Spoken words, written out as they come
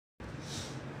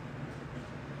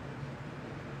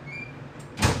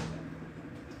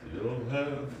You'll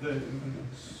have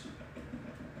things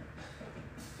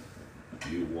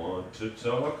you want to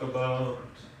talk about.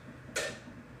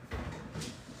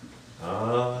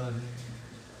 I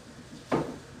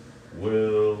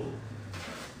will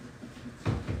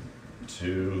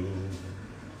too.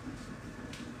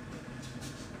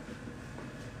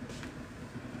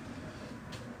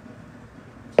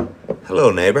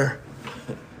 Hello, neighbor.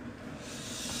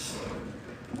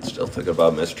 Still thinking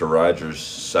about Mr. Rogers'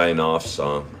 sign-off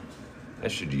song. I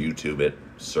should YouTube it,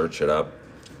 search it up,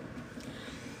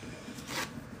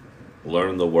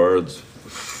 learn the words,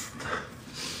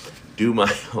 do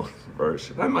my own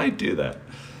version. I might do that.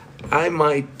 I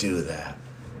might do that.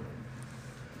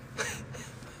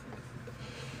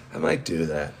 I might do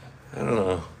that. I don't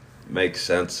know. Makes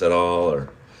sense at all, or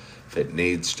if it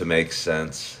needs to make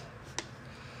sense.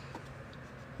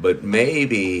 But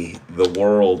maybe the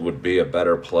world would be a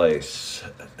better place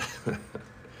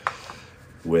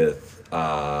with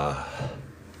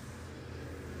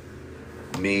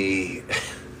me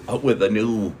with a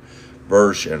new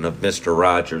version of Mr.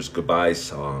 Rogers' Goodbye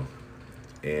song.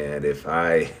 And if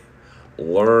I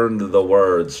learned the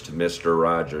words to Mr.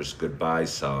 Rogers' Goodbye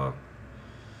song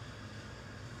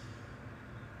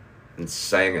and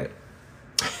sang it,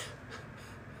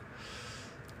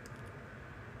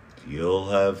 you'll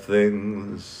have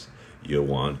things you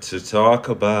want to talk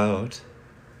about.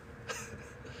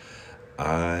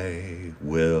 I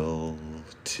will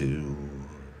too.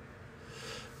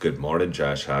 Good morning,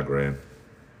 Josh Hogran.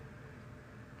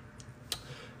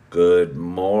 Good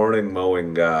morning,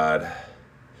 Mowing God.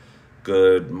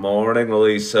 Good morning,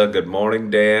 Lisa. Good morning,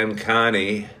 Dan,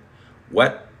 Connie,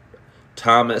 Wet,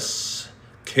 Thomas,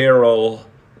 Carol,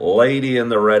 Lady in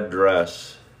the Red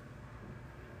Dress.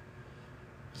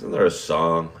 Isn't there a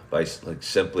song by like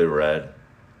Simply Red?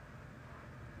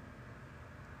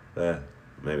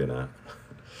 Maybe not.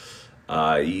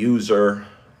 User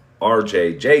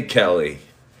RJ, J. Kelly.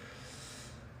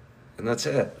 And that's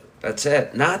it. That's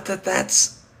it. Not that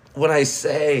that's what I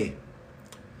say.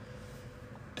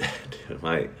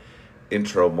 My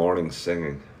intro morning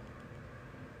singing.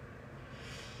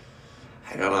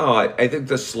 I don't know. I think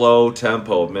the slow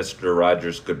tempo of Mr.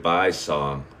 Rogers' Goodbye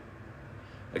song.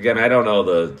 Again, I don't know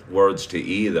the words to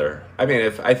either. I mean,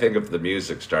 if the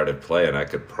music started playing, I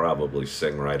could probably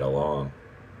sing right along.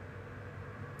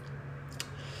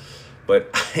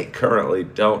 But I currently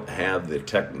don't have the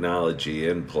technology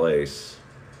in place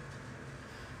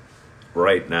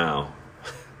right now.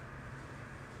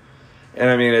 And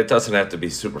I mean, it doesn't have to be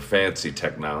super fancy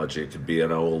technology. It could be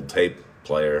an old tape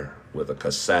player with a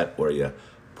cassette where you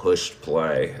pushed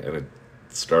play and it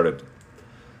started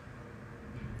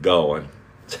going.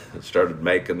 It started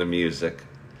making the music.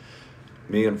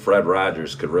 Me and Fred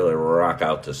Rogers could really rock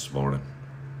out this morning.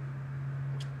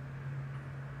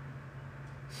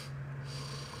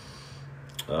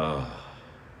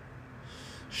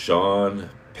 Sean,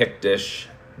 Pictish,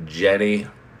 Jenny.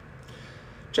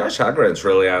 Josh Hogran's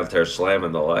really out there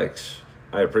slamming the likes.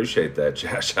 I appreciate that,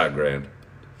 Josh Hogran.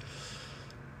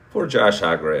 Poor Josh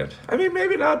Hogran. I mean,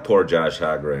 maybe not poor Josh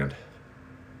Hogran.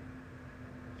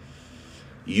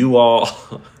 You all,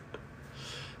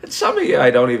 and some of you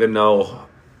I don't even know.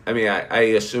 I mean, I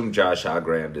assume Josh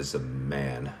Hogran is a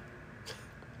man.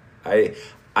 I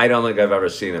don't think I've ever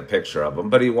seen a picture of him,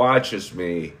 but he watches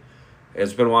me,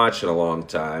 has been watching a long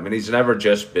time, and he's never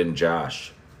just been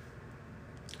Josh.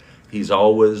 He's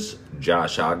always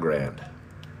Josh Hogran.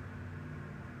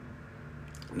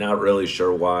 Not really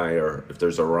sure why, or if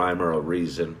there's a rhyme or a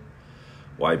reason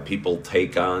why people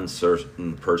take on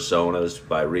certain personas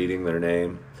by reading their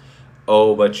name.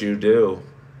 Oh, but you do.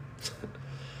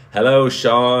 Hello,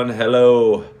 Sean.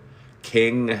 Hello,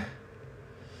 King.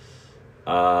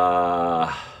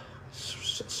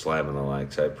 Slamming the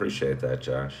likes. I appreciate that,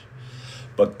 Josh.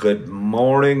 But good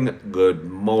morning, good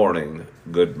morning,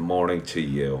 good morning to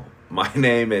you. My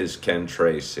name is Ken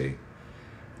Tracy,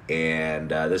 and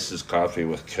this is Coffee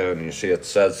with Ken. You see it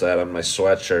says that on my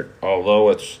sweatshirt, although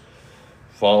it's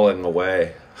falling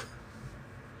away.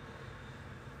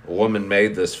 A woman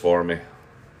made this for me,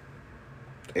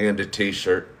 and a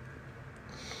t-shirt.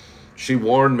 She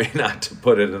warned me not to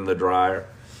put it in the dryer.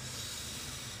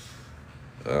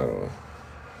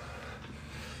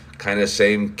 Kind of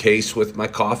same case with my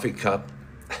coffee cup.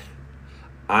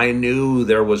 I knew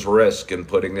there was risk in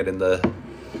putting it in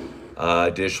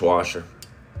the dishwasher.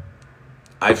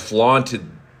 I flaunted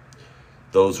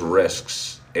those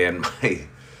risks and my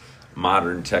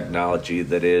modern technology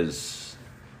that is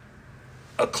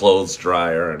a clothes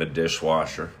dryer and a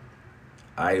dishwasher.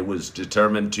 I was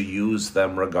determined to use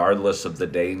them regardless of the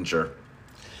danger.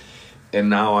 And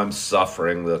now I'm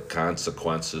suffering the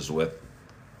consequences with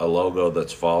a logo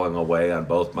that's falling away on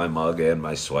both my mug and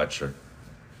my sweatshirt.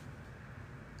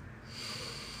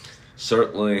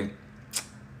 Certainly,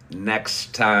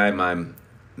 next time I'm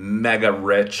mega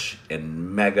rich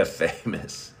and mega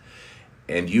famous,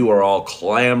 and you are all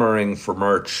clamoring for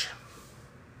merch,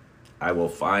 I will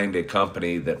find a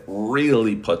company that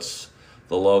really puts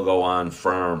the logo on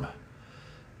firm,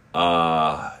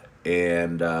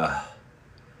 and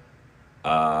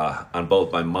on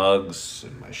both my mugs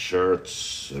and my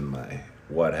shirts and my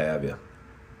what have you.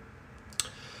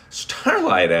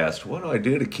 Starlight asked, what do I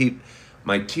do to keep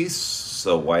my teeth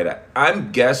so white?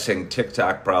 I'm guessing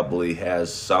TikTok probably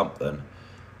has something.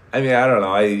 I mean, I don't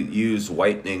know. I use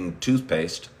whitening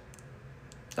toothpaste.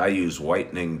 But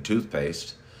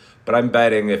I'm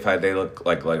betting if they look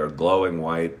like a glowing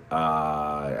white,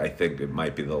 I think it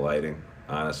might be the lighting,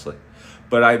 honestly.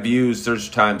 But there's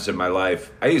times in my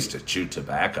life, I used to chew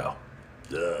tobacco.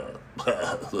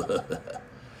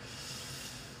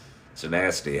 It's a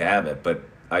nasty habit, but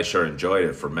I sure enjoyed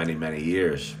it for many, many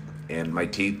years. And my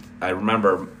teeth, I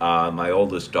remember my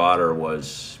oldest daughter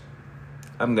was,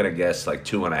 I'm going to guess, like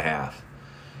 2.5.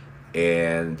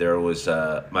 And there was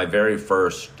my very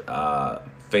first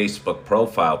Facebook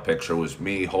profile picture was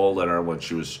me holding her when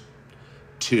she was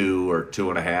 2 or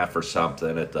 2.5 or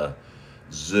something at the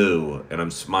zoo. And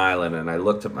I'm smiling, and I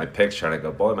looked at my picture, and I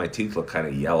go, boy, my teeth look kind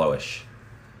of yellowish.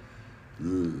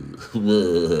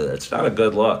 It's not a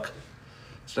good look.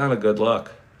 It's not a good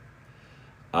look.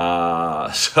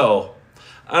 So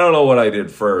I don't know what I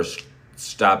did first.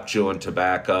 Stop chewing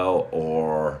tobacco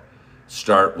or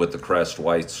start with the Crest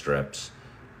white strips.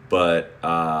 But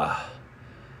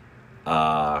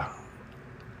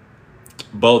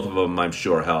both of them I'm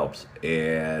sure helped.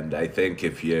 And I think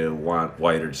if you want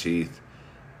whiter teeth,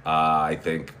 I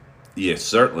think you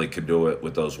certainly could do it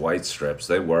with those white strips.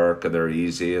 They work, and they're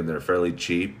easy, and they're fairly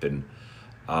cheap, and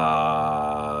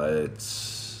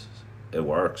it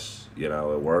works. You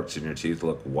know, it works, and your teeth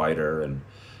look whiter, and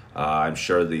I'm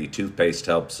sure the toothpaste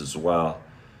helps as well.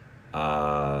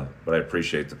 But I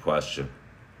appreciate the question.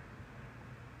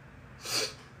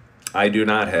 I do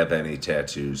not have any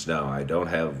tattoos. No, I don't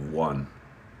have one.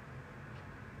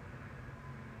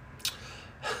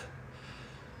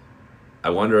 I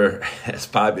wonder, as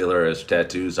popular as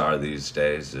tattoos are these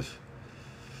days, if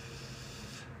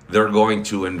they're going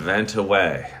to invent a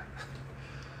way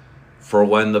for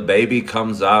when the baby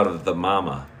comes out of the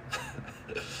mama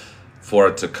for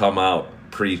it to come out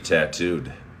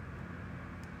pre-tattooed.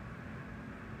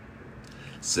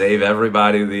 Save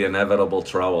everybody the inevitable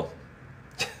trouble.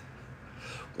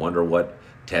 Wonder what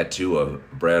tattoo a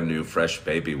brand new fresh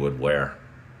baby would wear.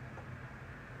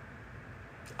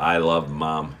 I love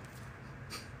mom.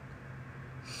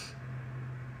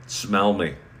 Smell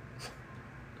me.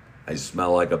 I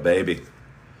smell like a baby.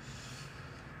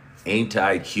 Ain't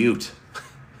I cute?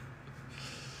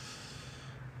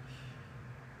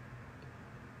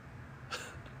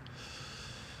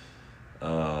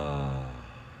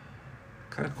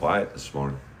 Kind of quiet this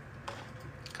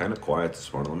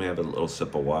morning. Let me have a little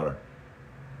sip of water.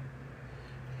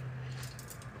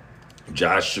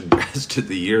 Josh suggested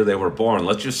the year they were born.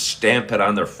 Let's just stamp it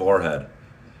on their forehead.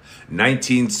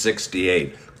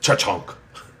 1968. Cha-chunk.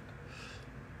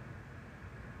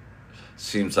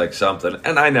 Seems like something.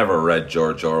 And I never read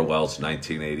George Orwell's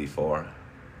 1984.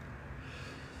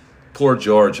 Poor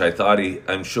George.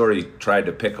 I'm sure he tried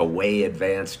to pick a way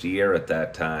advanced year at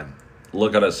that time.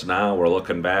 Look at us now. We're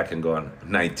looking back and going,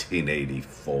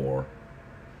 1984.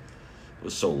 It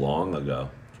was so long ago.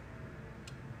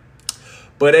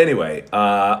 But anyway,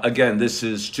 again, this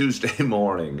is Tuesday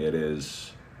morning. It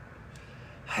is,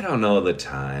 I don't know the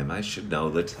time. I should know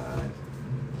the time.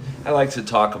 I like to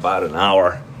talk about an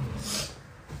hour.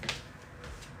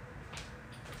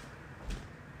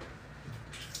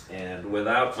 And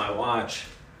without my watch,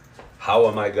 how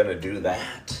am I going to do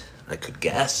that? I could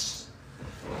guess.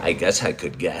 I guess I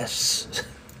could guess.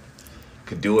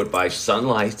 Could do it by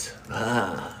sunlight.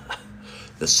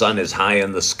 The sun is high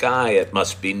in the sky. It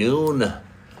must be noon.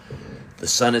 The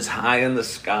sun is high in the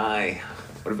sky.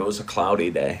 What if it was a cloudy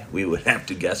day? We would have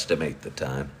to guesstimate the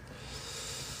time.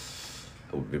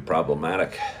 It would be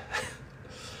problematic.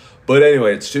 But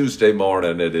anyway, it's Tuesday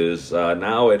morning. It is,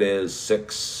 now it is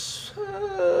 6,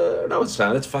 no it's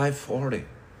not, it's 5:40.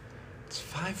 It's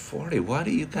 5:40. What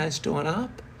are you guys doing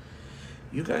up?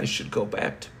 You guys should go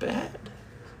back to bed.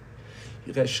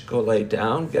 You guys should go lay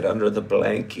down, get under the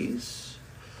blankies,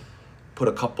 put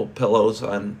a couple pillows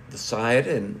on the side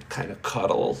and kind of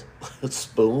cuddle a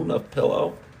spoon of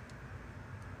pillow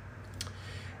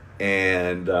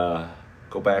and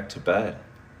go back to bed.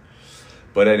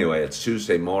 But anyway, it's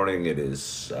Tuesday morning. It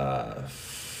is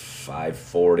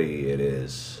 5:40. It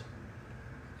is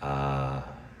uh,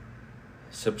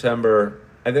 September,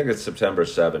 I think it's September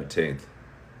 17th.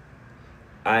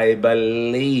 I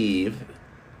believe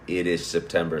it is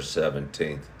September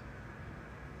 17th.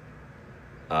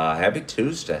 Happy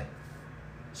Tuesday.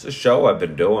 It's a show I've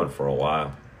been doing for a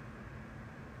while.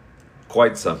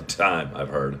 Quite some time, I've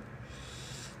heard.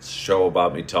 It's a show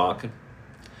about me talking.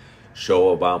 Show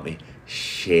about me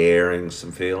sharing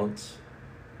some feelings.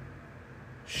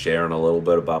 Sharing a little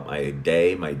bit about my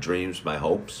day, my dreams, my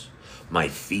hopes, my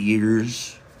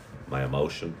fears, my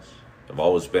emotions. I've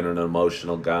always been an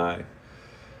emotional guy.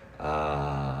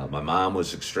 My mom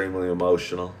was extremely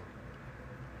emotional.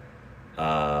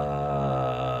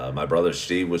 My brother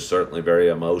Steve was certainly very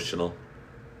emotional.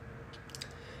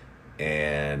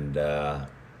 And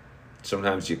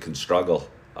sometimes you can struggle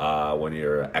when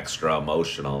you're extra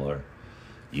emotional, or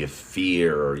you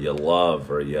fear, or you love,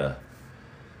 or you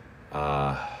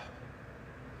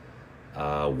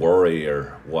worry,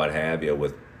 or what have you,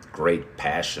 with great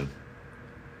passion.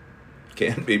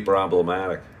 Can be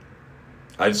problematic.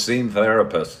 I've seen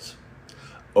therapists.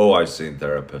 Oh, I've seen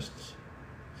therapists.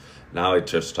 Now I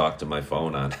just talk to my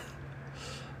phone on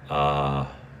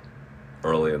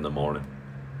early in the morning.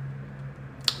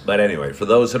 But anyway, for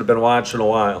those that have been watching a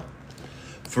while,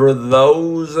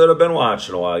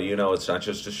 you know it's not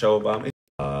just a show about me.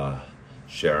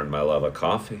 Sharing my love of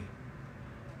coffee.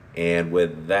 And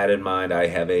with that in mind, I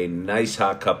have a nice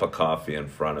hot cup of coffee in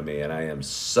front of me, and I am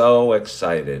so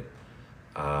excited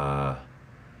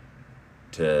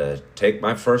to take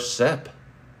my first sip.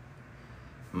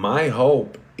 My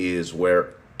hope is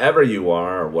wherever you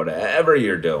are, or whatever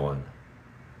you're doing,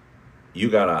 you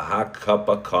got a hot cup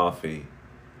of coffee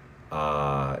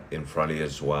in front of you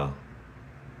as well.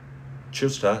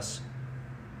 Cheers to us.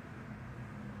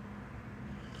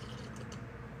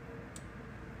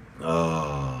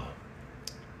 Oh,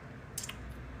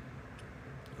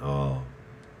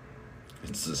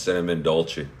 it's the cinnamon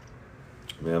dolce.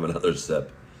 Let me have another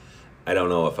sip. I don't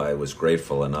know if I was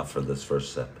grateful enough for this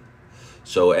first sip.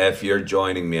 So if you're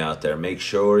joining me out there, make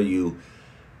sure you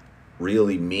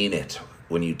really mean it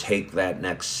when you take that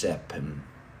next sip, and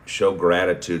show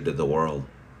gratitude to the world.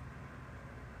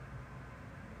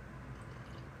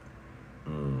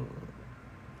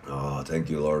 Oh, thank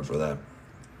you, Lord, for that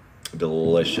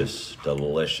delicious,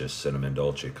 delicious cinnamon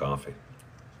dolce coffee.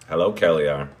 Hello, Kelly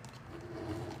R.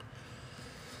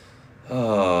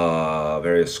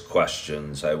 Various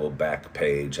questions. I will back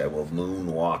page. I will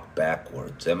moonwalk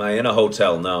backwards. Am I in a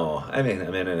hotel? No. I mean,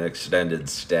 I'm in an extended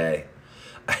stay.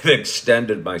 I've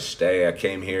extended my stay. I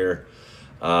came here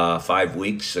 5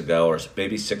 weeks ago, or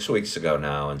maybe 6 weeks ago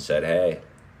now, and said, hey,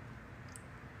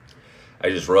 I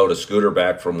just rode a scooter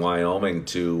back from Wyoming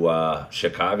to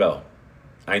Chicago.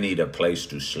 I need a place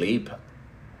to sleep.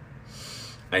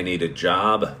 I need a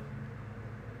job.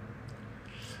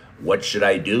 What should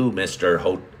I do,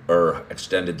 Mr.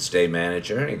 Extended Stay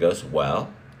Manager? And he goes,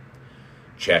 well,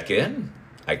 check in.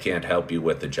 I can't help you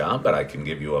with the job, but I can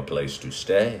give you a place to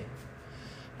stay.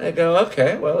 And I go,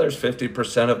 okay, well, there's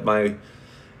 50% of my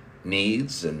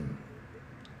needs, and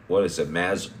what is it,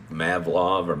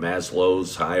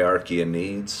 Maslow's hierarchy of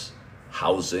needs.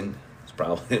 Housing is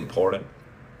probably important.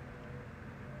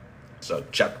 So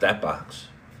check that box.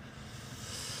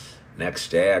 Next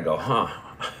day I go,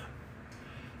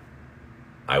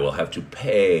 I will have to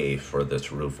pay for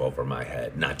this roof over my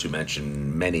head, not to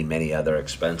mention many, many other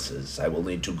expenses. I will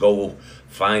need to go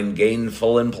find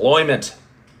gainful employment.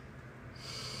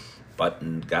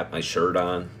 Buttoned, got my shirt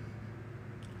on,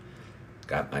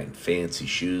 got my fancy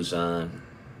shoes on,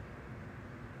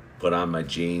 put on my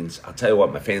jeans. I'll tell you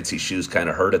what, my fancy shoes kind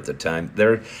of hurt at the time.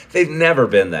 They've never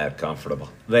been that comfortable.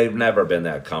 They've never been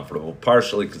that comfortable,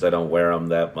 partially because I don't wear them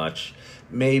that much.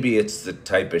 Maybe it's the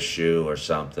type of shoe or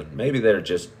something. Maybe they're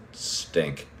just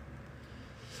stink.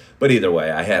 But either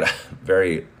way, I had a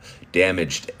very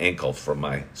damaged ankle from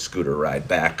my scooter ride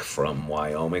back from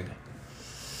Wyoming.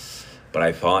 But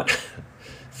I thought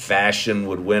fashion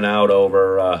would win out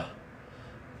over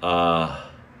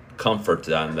comfort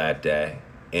on that day,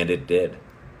 and it did.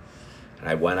 And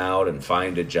I went out and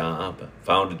found a job,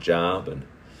 and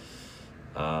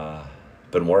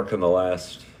been working the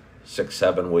last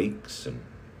 6-7 weeks and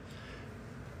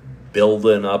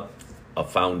building up a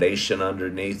foundation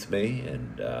underneath me,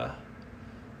 and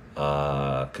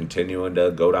continuing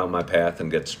to go down my path and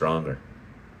get stronger.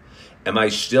 Am I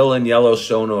still in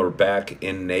Yellowstone or back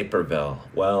in Naperville?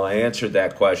 Well, I answered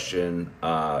that question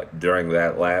during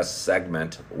that last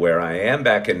segment, where I am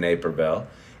back in Naperville,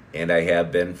 and I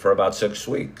have been for about 6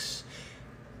 weeks.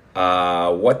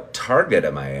 What target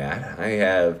am I at? I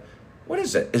have, what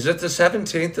is it? Is it the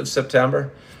 17th of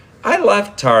September? I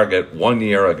left Target 1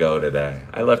 year ago today.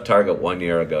 I left Target 1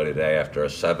 year ago today after a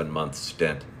 7-month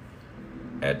stint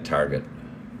at Target.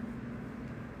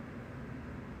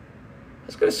 I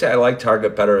was going to say I like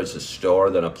Target better as a store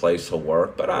than a place of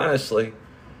work, but honestly,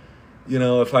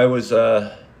 if I was,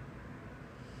 I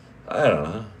don't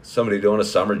know, somebody doing a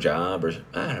summer job or,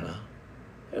 I don't know,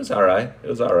 it was all right. It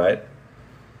was all right.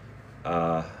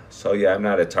 So yeah, I'm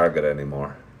not at Target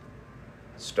anymore.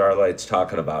 Starlight's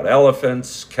talking about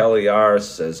elephants. Kelly R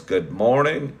says good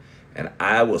morning. And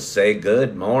I will say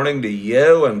good morning to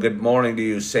you, and good morning to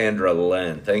you, Sandra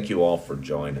Lynn. Thank you all for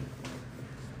joining.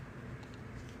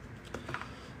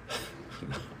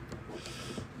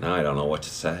 Now I don't know what to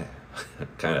say.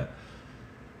 Kind of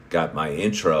got my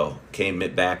intro, came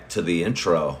back to the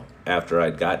intro after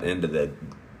I'd gotten into the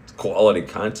quality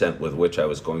content with which I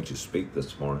was going to speak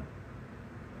this morning.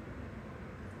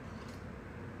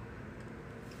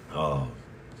 Oh,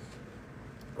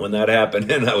 when that happened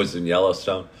and I was in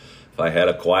Yellowstone, if I had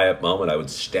a quiet moment, I would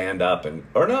stand up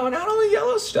or no, not only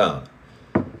Yellowstone.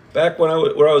 Back when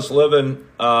where I was living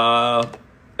at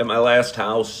my last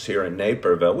house here in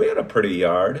Naperville, we had a pretty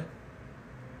yard.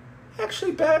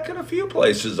 Actually, back in a few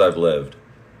places I've lived.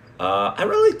 I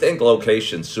really think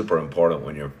location's super important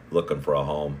when you're looking for a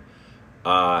home.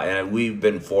 And I've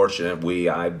been fortunate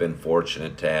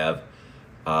to have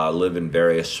live in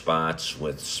various spots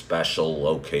with special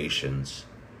locations.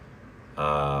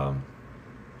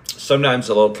 Sometimes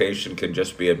a location can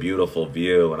just be a beautiful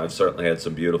view, and I've certainly had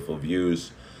some beautiful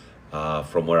views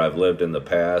from where I've lived in the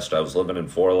past. I was living in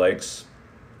Four Lakes,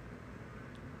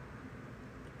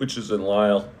 which is in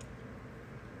Lisle,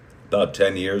 about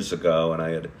 10 years ago, and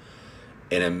I had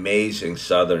an amazing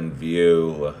southern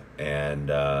view and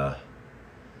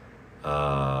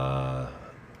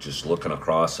just looking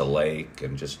across a lake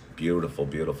and just beautiful,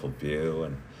 beautiful view.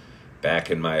 And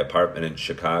back in my apartment in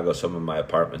Chicago, some of my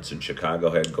apartments in Chicago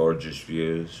had gorgeous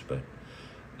views. But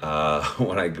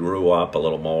when I grew up a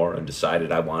little more and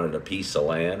decided I wanted a piece of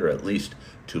land, or at least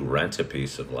to rent a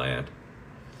piece of land,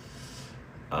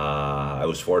 I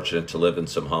was fortunate to live in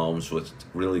some homes with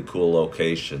really cool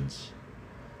locations.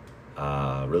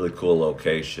 And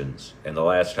the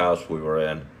last house we were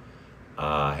in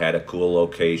had a cool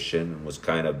location, was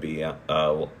kind of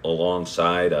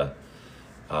alongside a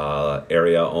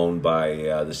area owned by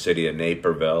the city of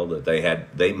Naperville that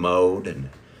they mowed and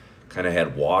kind of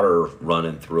had water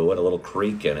running through it, a little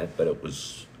creek in it, but it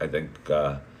was, I think,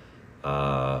 to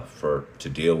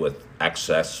deal with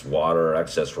excess water,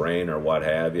 excess rain, or what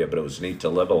have you. But it was neat to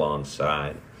live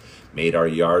alongside. Made our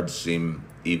yard seem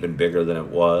even bigger than it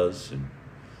was, and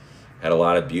had a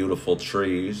lot of beautiful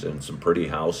trees and some pretty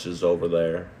houses over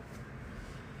there.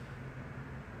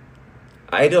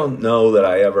 I don't know that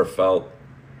I ever felt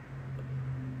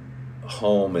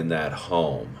home in that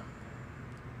home.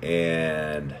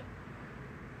 And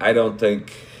I don't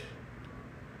think,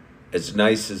 as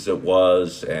nice as it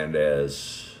was and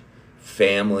as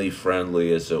family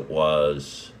friendly as it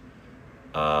was,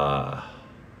 I'm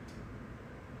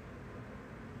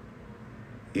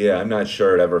not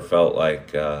sure it ever felt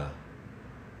like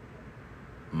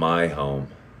my home.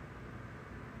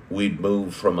 We'd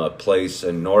moved from a place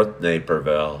in North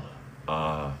Naperville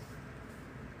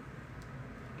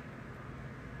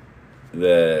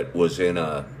that was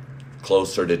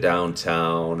closer to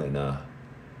downtown, and a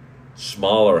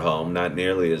smaller home, not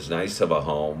nearly as nice of a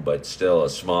home, but still a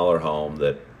smaller home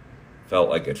that felt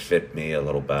like it fit me a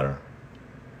little better.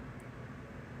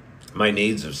 My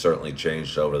needs have certainly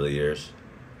changed over the years,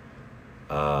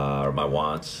 or my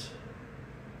wants.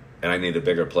 And I need a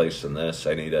bigger place than this.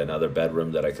 I need another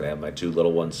bedroom that I can have my two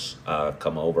little ones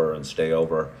come over and stay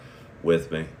over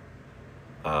with me.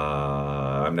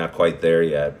 I'm not quite there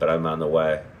yet, but I'm on the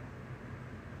way.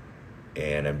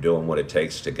 And I'm doing what it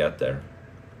takes to get there.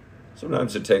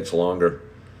 Sometimes it takes longer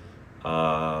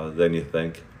than you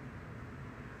think.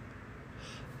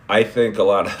 I think a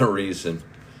lot of the reason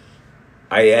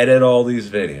I edit all these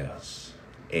videos,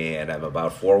 and I'm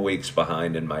about 4 weeks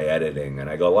behind in my editing, and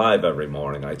I go live every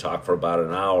morning. I talk for about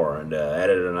an hour, and to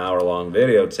edit an hour-long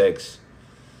video takes,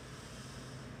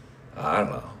 I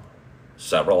don't know,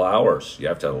 several hours. You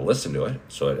have to listen to it,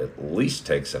 so it at least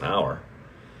takes an hour.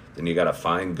 Then you got to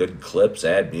find good clips,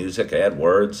 add music, add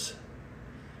words.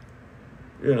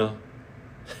 It's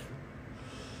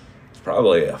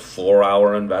probably a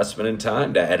 4-hour investment in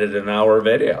time to edit an hour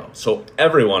video. So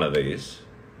every one of these,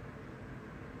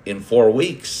 in 4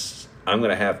 weeks, I'm going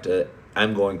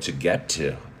to get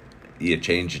to. You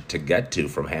change it to get to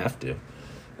from have to.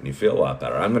 and you feel a lot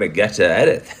better. I'm going to get to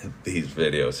edit these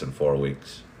videos in 4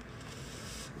 weeks.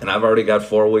 And I've already got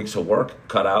 4 weeks of work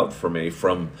cut out for me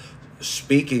from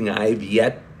speaking I've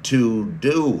yet to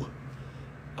do.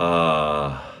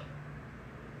 But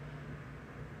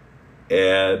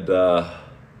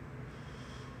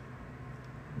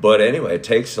anyway, it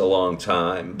takes a long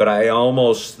time. But I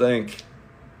almost think,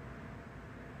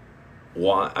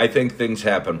 I think things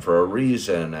happen for a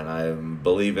reason, and I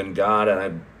believe in God, and I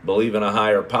believe in a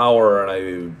higher power, and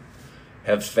I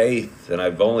have faith, and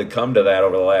I've only come to that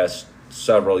over the last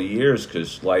several years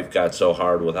because life got so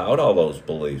hard without all those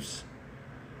beliefs.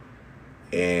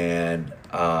 And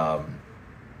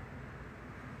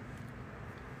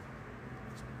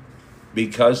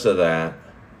because of that,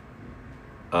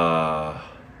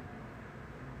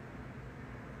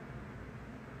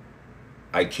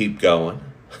 I keep going.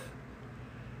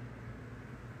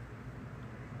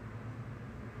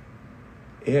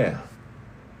 Yeah.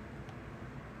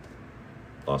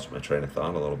 Lost my train of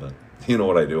thought a little bit. You know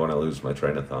what I do when I lose my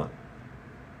train of thought?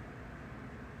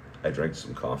 I drink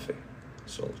some coffee.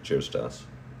 So cheers to us.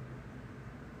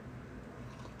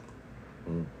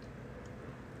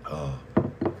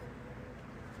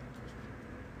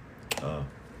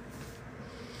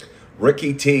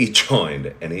 Ricky T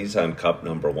joined, and he's on cup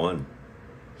number 1.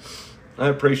 I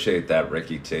appreciate that,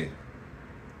 Ricky T.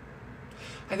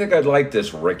 I think I'd like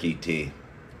this Ricky T.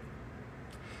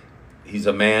 He's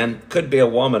a man, could be a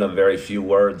woman of very few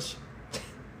words.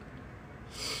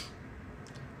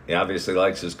 He obviously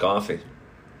likes his coffee.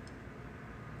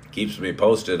 Keeps me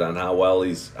posted on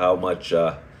how much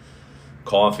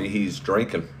coffee he's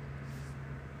drinking.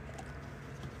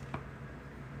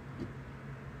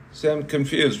 See, I'm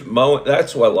confused.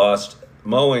 That's what lost.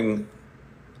 Mowing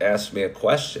asked me a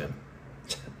question.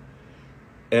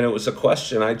 And it was a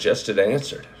question I just had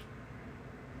answered.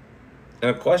 And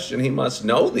a question he must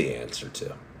know the answer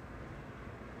to.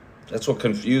 That's what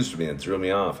confused me and threw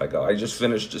me off. I just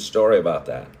finished a story about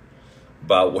that.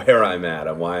 About where I'm at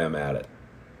and why I'm at it.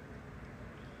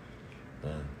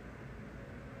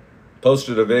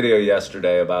 Posted a video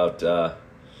yesterday about,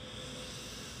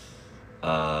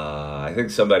 I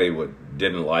think somebody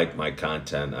didn't like my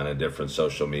content on a different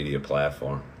social media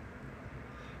platform.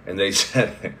 And they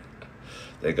said,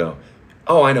 they go,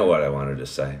 oh, I know what I wanted to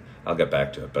say. I'll get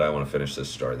back to it, but I want to finish this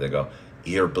story. They go,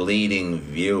 you're bleeding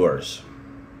viewers.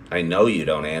 I know you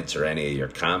don't answer any of your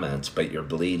comments, but you're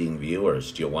bleeding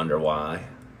viewers. Do you wonder why?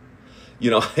 You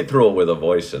know, I threw it with a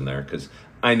voice in there because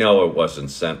I know it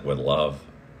wasn't sent with love.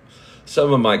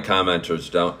 Some of my commenters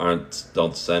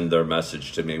don't send their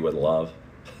message to me with love.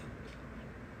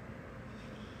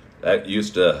 That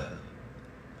used to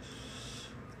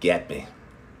get me.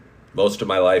 Most of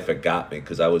my life it got me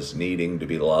because I was needing to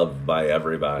be loved by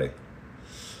everybody.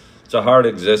 It's a hard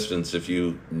existence if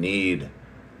you need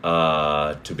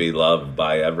to be loved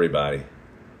by everybody.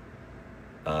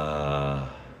 Yeah,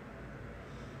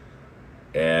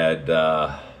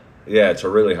 it's a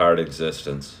really hard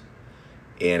existence.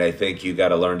 And I think you got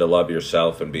to learn to love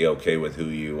yourself and be okay with who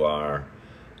you are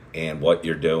and what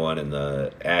you're doing and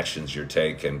the actions you're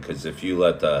taking. Because if you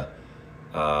let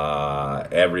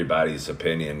everybody's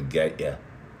opinion get you,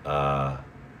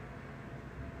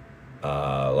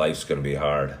 life's going to be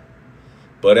hard.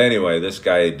 But anyway, this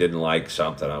guy didn't like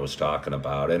something I was talking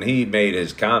about, and he made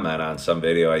his comment on some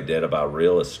video I did about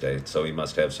real estate, so he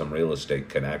must have some real estate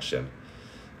connection,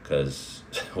 because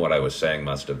what I was saying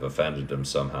must have offended him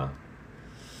somehow.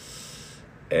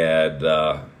 And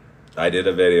I did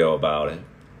a video about it,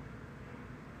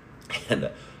 and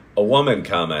a woman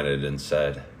commented and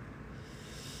said,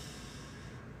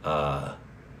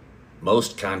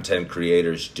 most content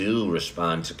creators do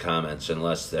respond to comments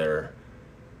unless they're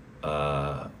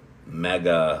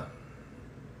mega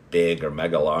big or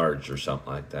mega large or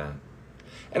something like that.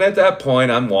 And at that point,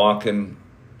 I'm walking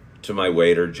to my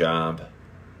waiter job.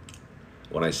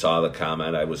 When I saw the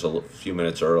comment, I was a few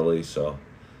minutes early, so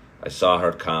I saw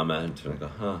her comment, and I go,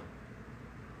 huh.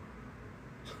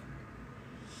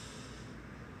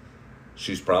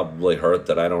 She's probably hurt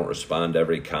that I don't respond to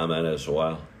every comment as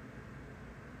well.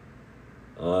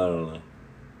 I don't know.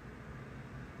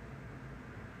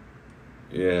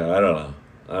 Yeah, I don't know.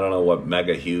 I don't know what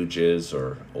mega huge is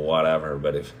or whatever,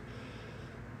 but if,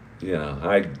 you know,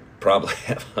 I probably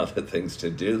have other things to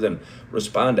do than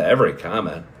respond to every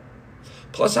comment.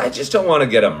 Plus, I just don't want to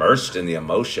get immersed in the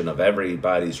emotion of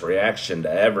everybody's reaction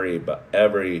to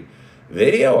every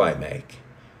video I make.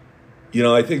 You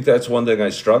know, I think that's one thing I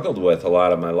struggled with a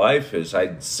lot of my life is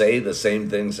I'd say the same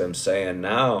things I'm saying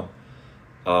now,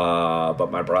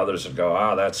 but my brothers would go,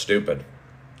 oh, that's stupid.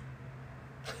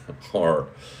 Or,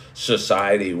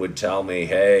 society would tell me,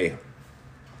 hey,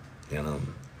 you know,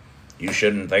 you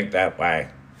shouldn't think that way.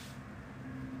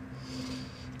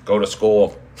 Go to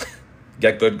school,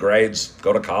 get good grades,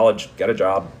 go to college, get a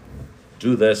job,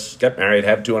 do this, get married,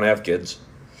 have 2.5 kids.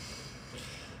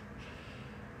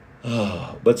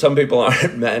 Oh, but some people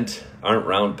aren't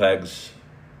round pegs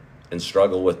and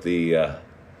struggle with the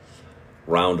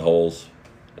round holes.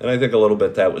 And I think a little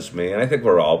bit that was me. And I think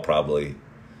we're all probably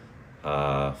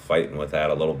fighting with that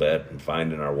a little bit and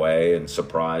finding our way and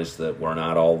surprised that we're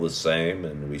not all the same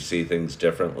and we see things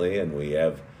differently and we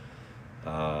have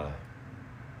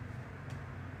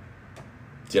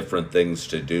different things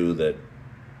to do that,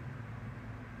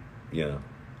 you know,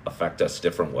 affect us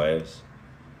different ways.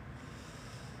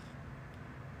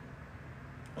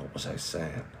 What was I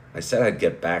saying? I said I'd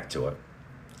get back to it.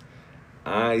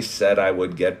 I said I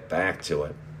would get back to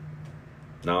it.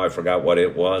 Now I forgot what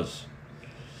it was.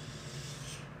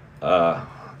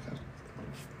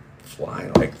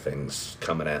 Fly-like things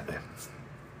coming at me.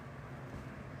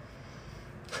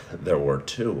 There were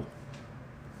 2.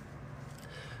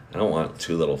 I don't want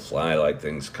 2 little fly-like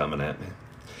things coming at me.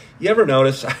 You ever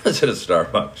notice? I was at a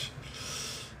Starbucks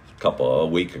a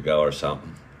week ago or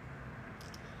something.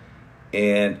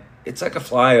 And it's like a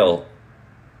fly will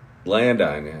land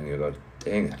on you and you go,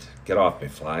 dang it, get off me,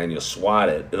 fly, and you'll swat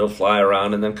it. It'll fly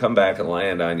around and then come back and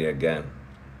land on you again.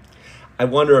 I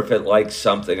wonder if it likes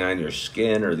something on your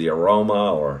skin or the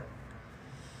aroma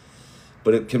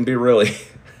but it can be really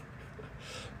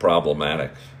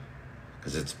problematic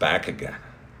because it's back again.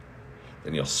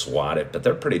 Then you'll swat it, but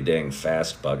they're pretty dang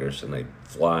fast buggers and they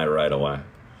fly right away.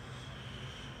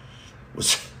 It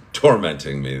was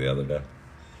tormenting me the other day.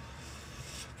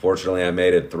 Fortunately, I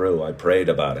made it through. I prayed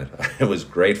about it. I was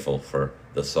grateful for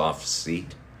the soft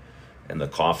seat and the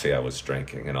coffee I was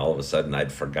drinking. And all of a sudden,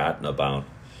 I'd forgotten about,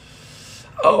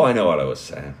 I know what I was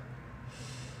saying.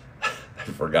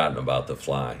 I'd forgotten about the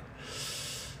fly.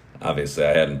 Obviously,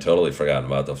 I hadn't totally forgotten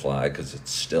about the fly because it's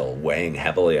still weighing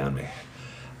heavily on me.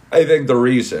 I think the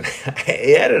reason, I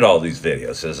edit all these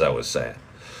videos, as I was saying.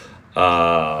 And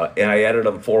I edited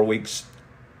them 4 weeks.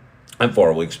 I'm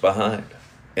 4 weeks behind.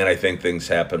 And I think things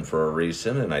happen for a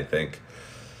reason. And I think,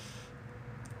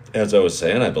 as I was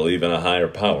saying, I believe in a higher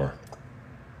power.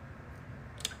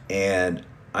 And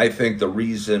I think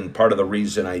part of the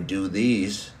reason I do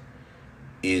these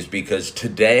is because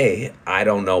today, I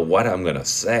don't know what I'm going to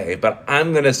say, but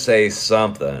I'm going to say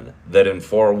something that in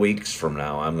 4 weeks from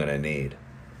now, I'm going to need.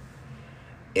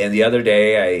 And the other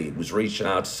day, I was reaching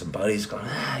out to some buddies going,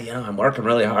 I'm working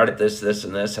really hard at this,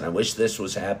 and this, and I wish this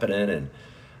was happening. And,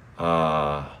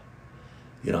 I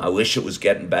wish it was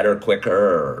getting better quicker,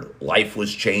 or life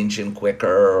was changing quicker,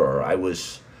 or I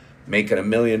was making $1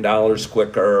 million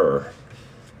quicker, or,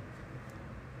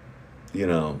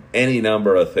 any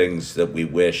number of things that we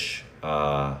wish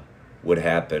would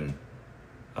happen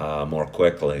more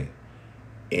quickly.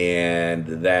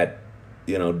 And that,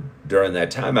 during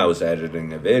that time I was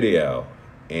editing a video,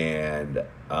 and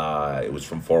it was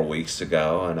from 4 weeks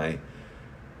ago, and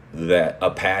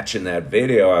a patch in that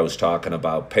video I was talking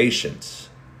about patience.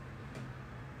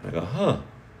 I go,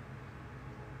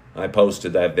 I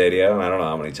posted that video, and I don't know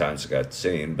how many times it got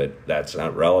seen, but that's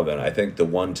not relevant. I think the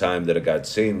one time that it got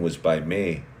seen was by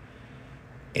me,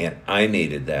 and I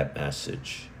needed that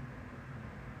message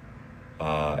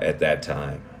at that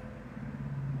time.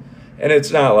 And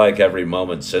it's not like every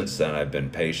moment since then I've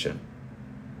been patient.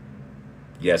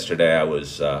 Yesterday I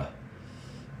was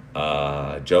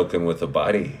joking with a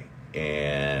buddy,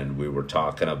 and we were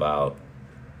talking about,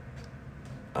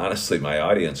 honestly, my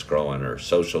audience growing, or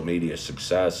social media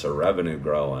success, or revenue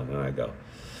growing. And I go,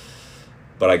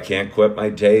 but I can't quit my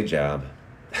day job.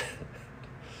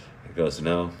 He goes,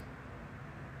 no,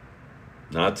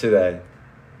 not today.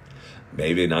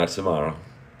 Maybe not tomorrow,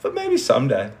 but maybe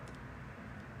someday.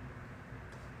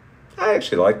 I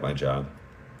actually like my job.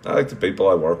 I like the people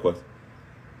I work with.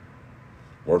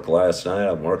 Worked last night,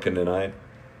 I'm working tonight.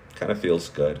 Kind of feels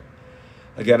good.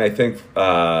 Again, I think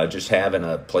just having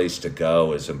a place to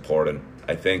go is important.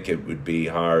 I think it would be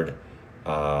hard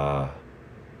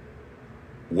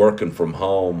working from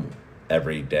home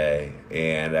every day.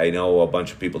 And I know a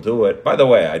bunch of people do it. By the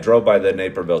way, I drove by the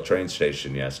Naperville train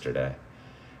station yesterday.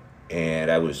 And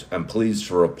I'm pleased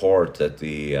to report that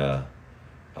the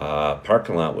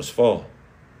parking lot was full.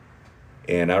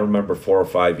 And I remember 4 or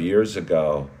 5 years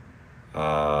ago, at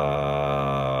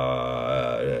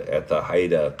the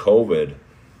height of COVID,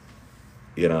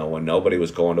 when nobody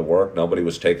was going to work, nobody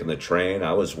was taking the train,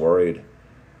 I was worried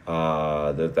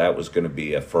that was going to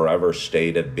be a forever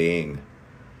state of being.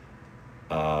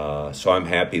 So I'm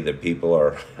happy that people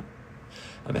are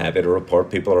I'm happy to report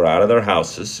people are out of their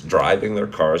houses, driving their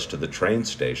cars to the train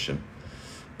station,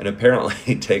 and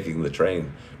apparently taking the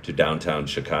train to downtown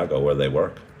Chicago where they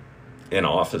work, in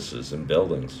offices and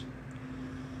buildings.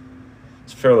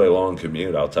 It's a fairly long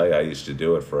commute. I'll tell you, I used to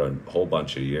do it for a whole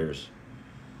bunch of years.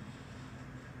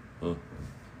 Well,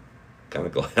 kind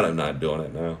of glad I'm not doing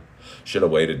it now. Should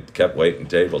have kept waiting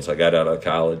tables. I got out of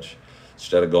college.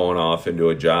 Instead of going off into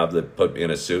a job that put me in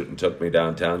a suit and took me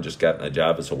downtown, just got a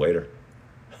job as a waiter.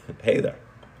 Hey there.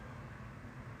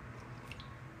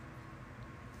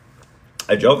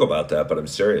 I joke about that, but I'm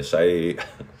serious.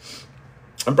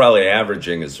 I'm probably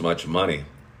averaging as much money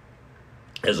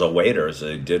as a waiter as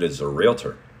I did as a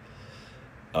realtor.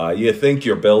 You think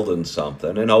you're building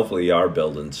something, and hopefully you are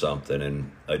building something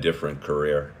in a different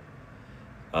career.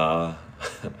 I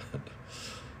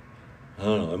don't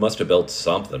know. I must have built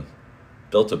something.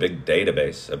 Built a big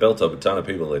database. I built up a ton of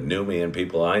people that knew me and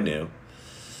people I knew.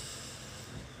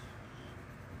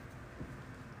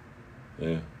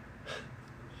 Yeah.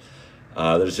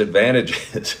 There's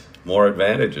advantages, more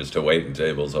advantages to waiting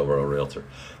tables over a realtor.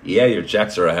 Yeah, your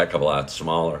checks are a heck of a lot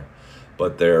smaller,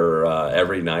 but they're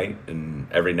every night, and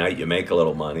every night you make a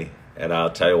little money. And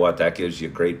I'll tell you what, that gives you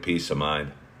great peace of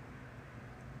mind.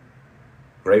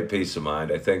 Great peace of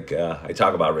mind. I think I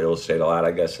talk about real estate a lot.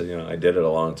 I guess, I did it a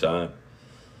long time.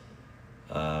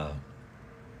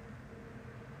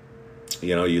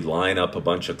 You'd line up a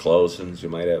bunch of closings.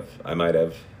 I might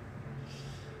have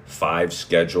 5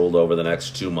 scheduled over the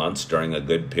next 2 months during a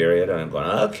good period. And I'm going,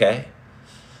 okay,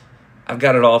 I've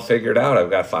got it all figured out. I've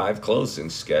got 5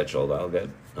 closings scheduled. I'll get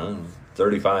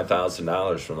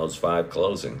 $35,000 from those 5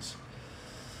 closings.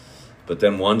 But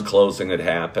then one closing had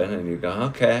happened, and you go,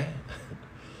 okay,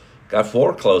 got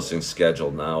 4 closings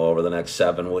scheduled now over the next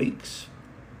 7 weeks.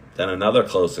 Then another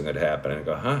closing had happened, and I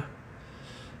go,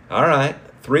 all right,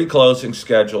 3 closings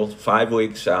scheduled, 5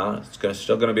 weeks out. It's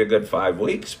still going to be a good 5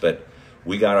 weeks, but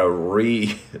we got to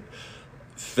refill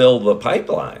the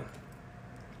pipeline.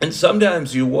 And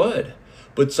sometimes you would,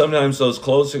 but sometimes those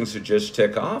closings would just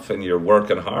tick off, and you're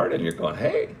working hard, and you're going,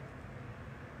 hey,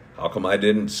 how come I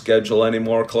didn't schedule any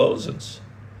more closings?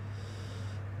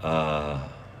 And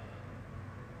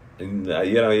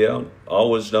you don't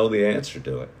always know the answer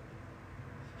to it.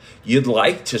 You'd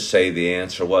like to say the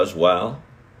answer was, well,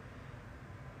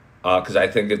 because I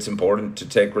think it's important to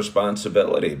take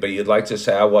responsibility, but you'd like to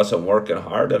say I wasn't working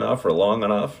hard enough or long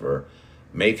enough or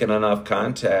making enough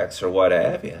contacts or what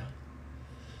have you.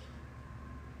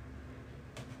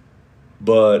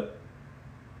 But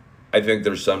I think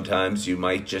there's sometimes you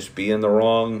might just be in the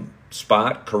wrong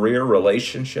spot, career,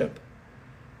 relationship,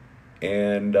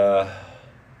 and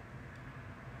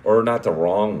or not the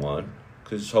wrong one,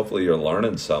 because hopefully you're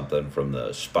learning something from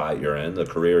the spot you're in, the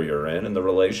career you're in, and the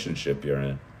relationship you're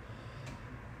in.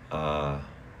 But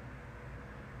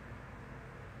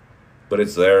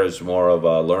it's there as more of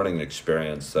a learning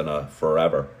experience than a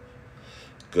forever.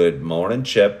 Good morning,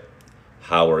 Chip.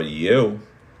 How are you?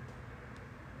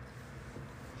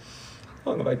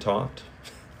 How long have I talked?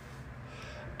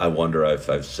 I wonder if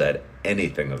I've said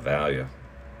anything of value.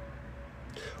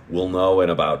 We'll know in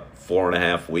about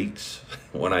 4.5 weeks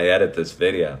when I edit this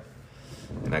video.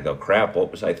 And I go, crap,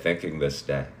 what was I thinking this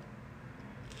day?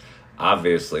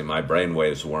 Obviously, my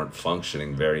brainwaves weren't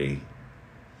functioning very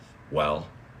well.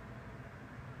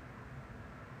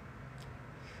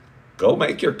 Go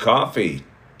make your coffee,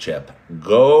 Chip.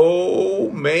 Go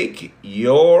make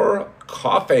your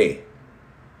coffee.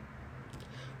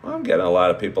 Well, I'm getting a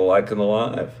lot of people liking the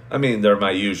live. I mean, they're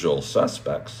my usual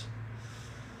suspects.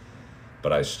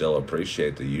 But I still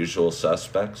appreciate the usual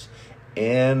suspects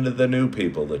and the new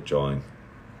people that join.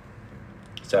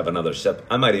 Let's have another sip.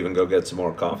 I might even go get some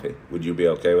more coffee. Would you be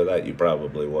okay with that? You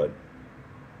probably would.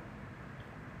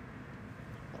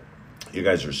 You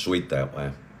guys are sweet that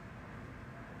way.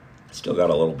 Still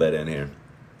got a little bit in here.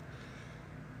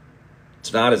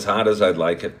 It's not as hot as I'd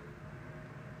like it,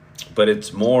 but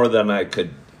it's more than I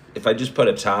could. If I just put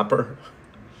a topper,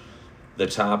 the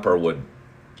topper would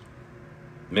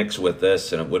mix with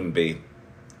this and it wouldn't be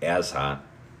as hot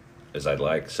as I'd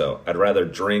like. So I'd rather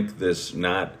drink this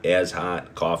not as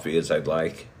hot coffee as I'd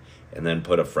like and then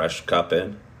put a fresh cup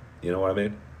in. You know what I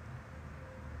mean?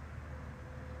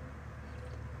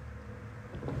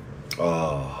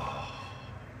 Oh.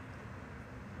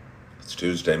 It's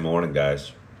Tuesday morning,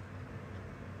 guys.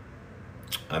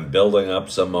 I'm building up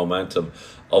some momentum,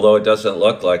 although it doesn't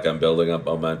look like I'm building up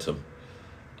momentum.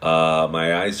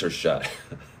 My eyes are shut.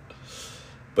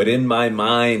 But in my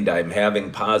mind, I'm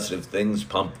having positive things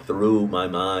pumped through my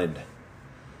mind.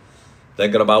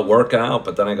 Thinking about working out,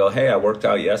 but then I go, hey, I worked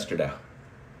out yesterday.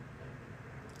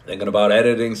 Thinking about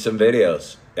editing some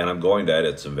videos, and I'm going to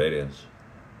edit some videos.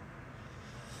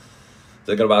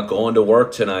 Thinking about going to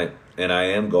work tonight, and I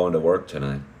am going to work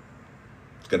tonight.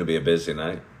 It's going to be a busy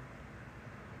night.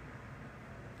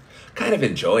 Kind of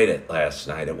enjoyed it last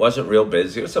night. It wasn't real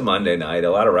busy. It was a Monday night.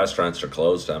 A lot of restaurants are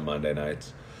closed on Monday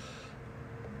nights.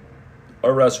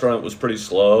 Our restaurant was pretty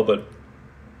slow, but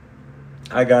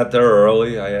I got there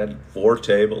early. I had 4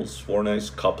 tables, 4 nice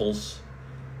couples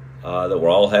that were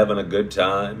all having a good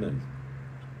time, and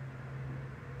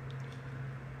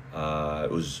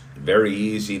it was very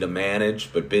easy to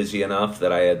manage, but busy enough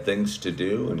that I had things to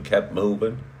do and kept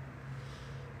moving.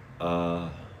 But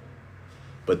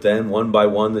then one by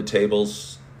one, the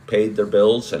tables paid their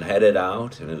bills and headed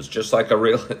out, and it was just like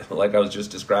like I was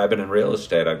just describing in real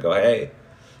estate. I'd go, hey,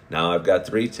 now I've got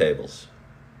 3 tables.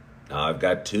 Now I've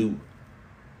got 2.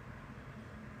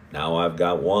 Now I've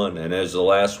got 1. And as the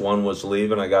last one was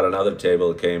leaving, I got another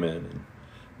table that came in.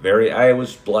 I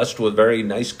was blessed with very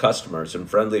nice customers and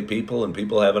friendly people and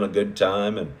people having a good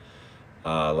time. And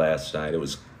last night, it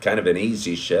was kind of an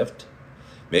easy shift.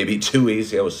 Maybe too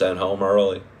easy. I was sent home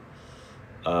early.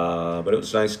 But it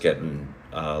was nice getting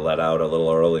let out a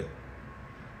little early.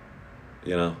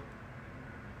 You know,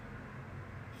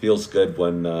 feels good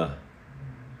when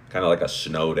kind of like a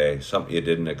snow day, something you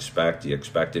didn't expect. You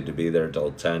expected to be there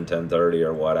till 10:30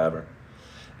 or whatever,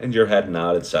 and you're heading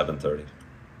out at 7:30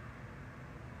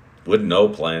 with no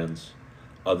plans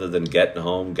other than getting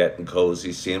home, getting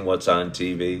cozy, seeing what's on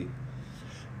TV,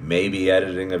 maybe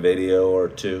editing a video or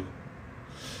 2.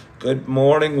 Good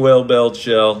morning, Will Bill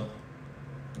Chill.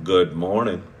 Good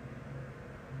morning.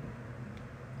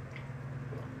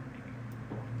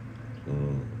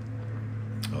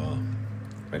 Oh,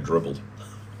 I dribbled.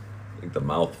 I think the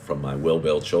mouth from my Will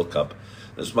Bill Chill Cup.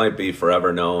 This might be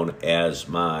forever known as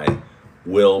my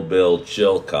Will Bill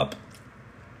Chill Cup,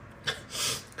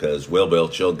 because Will Bill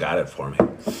Chill got it for me.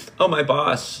 Oh, my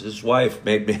boss, his wife,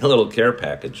 made me a little care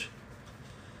package.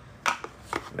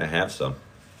 I have some.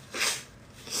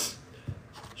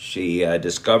 She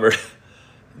discovered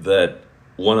that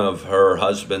one of her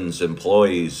husband's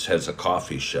employees has a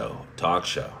coffee show, talk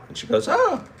show. And she goes,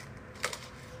 oh,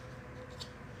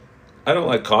 I don't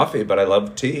like coffee, but I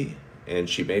love tea. And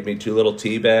she made me 2 little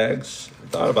tea bags. I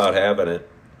thought about having it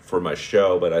for my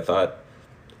show, but I thought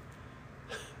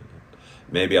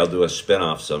maybe I'll do a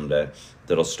spin-off someday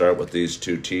that'll start with these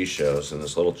 2 tea shows and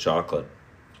this little chocolate.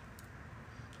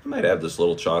 I might have this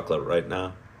little chocolate right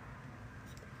now.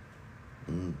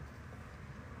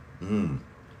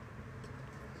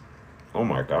 Oh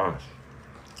my gosh.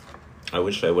 I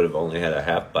wish I would have only had a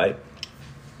half bite.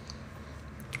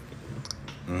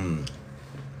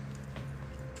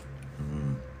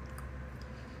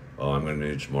 Oh, I'm going to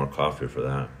need some more coffee for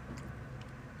that.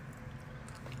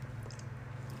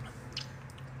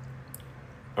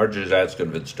 Archer's asking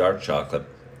if it's dark chocolate.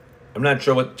 I'm not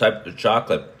sure what type of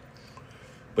chocolate,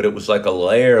 but it was like a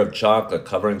layer of chocolate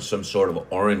covering some sort of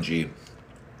orangey,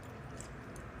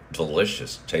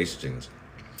 delicious tasting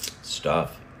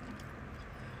stuff.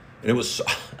 And it was,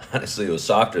 honestly, it was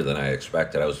softer than I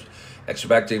expected. I was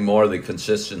expecting more the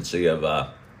consistency of,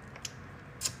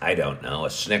 I don't know, a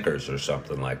Snickers or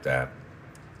something like that.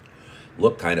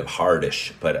 Looked kind of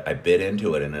hardish, but I bit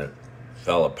into it and it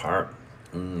fell apart.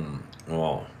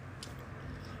 Oh,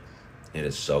 it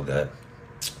is so good.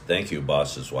 Thank you,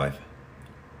 boss's wife.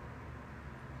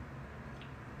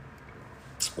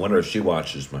 Wonder if she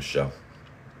watches my show.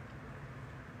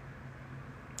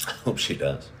 I hope she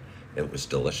does. It was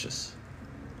delicious.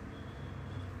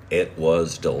 It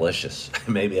was delicious.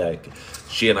 Maybe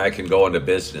she and I can go into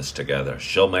business together.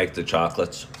 She'll make the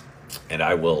chocolates, and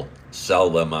I will sell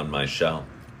them on my show.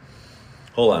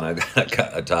 Hold on, I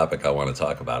got a topic I want to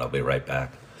talk about. I'll be right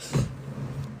back.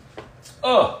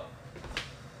 Oh.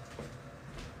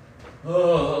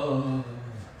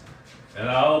 And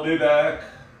I'll be back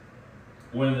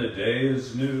when the day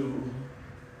is new.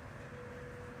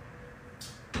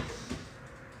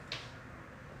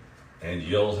 And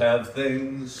you'll have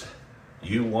things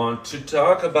you want to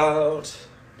talk about.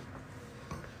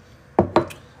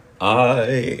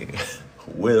 I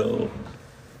will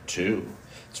too.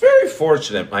 It's very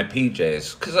fortunate, my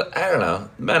PJs, because I don't know,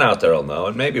 men out there will know,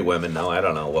 and maybe women know. I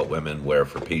don't know what women wear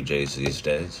for PJs these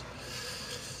days.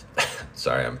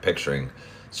 Sorry, I'm picturing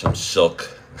some silk,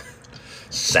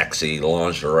 sexy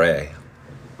lingerie.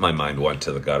 My mind went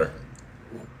to the gutter.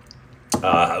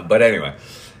 But anyway,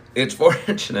 it's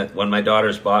fortunate when my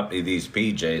daughters bought me these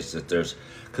PJs that there's,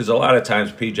 because a lot of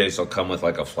times PJs will come with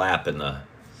like a flap in the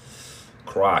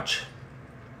crotch.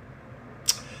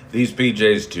 These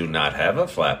PJs do not have a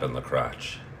flap in the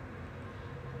crotch.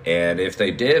 And if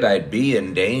they did, I'd be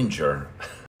in danger.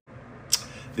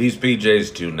 These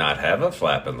PJs do not have a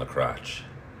flap in the crotch.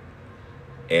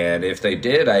 And if they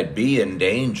did, I'd be in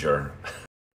danger.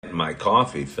 My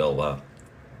coffee fill up.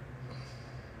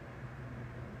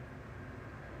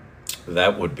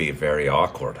 That would be very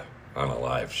awkward on a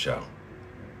live show.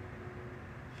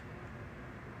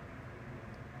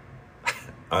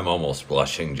 I'm almost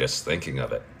blushing just thinking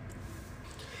of it.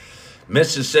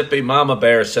 Mississippi Mama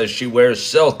Bear says she wears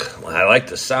silk. I like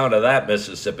the sound of that,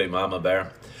 Mississippi Mama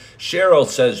Bear. Cheryl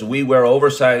says we wear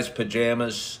oversized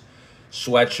pajamas,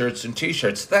 sweatshirts, and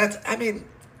t-shirts. That's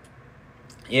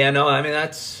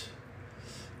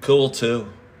cool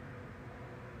too.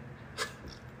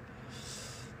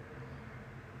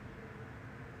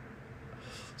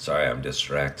 Sorry, I'm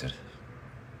distracted.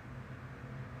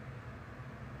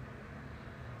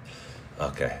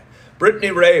 Okay.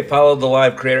 Brittany Ray followed the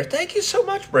live creator. Thank you so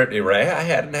much, Brittany Ray.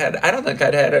 I don't think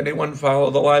I'd had anyone follow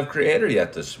the live creator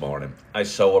yet this morning. I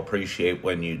so appreciate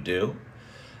when you do.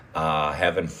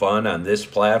 Having fun on this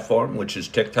platform, which is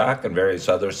TikTok, and various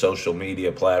other social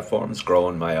media platforms,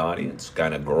 growing my audience,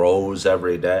 kind of grows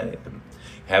every day. And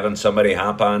having somebody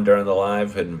hop on during the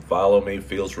live and follow me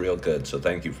feels real good. So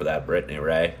thank you for that, Brittany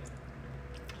Ray.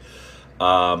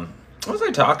 What was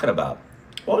I talking about?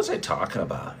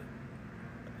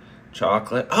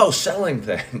 Chocolate. Oh, selling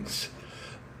things.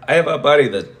 I have a buddy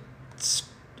that's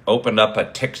opened up a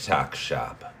TikTok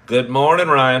shop. Good morning,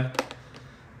 Ryan.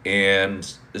 And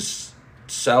is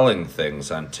selling things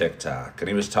on TikTok. And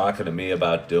he was talking to me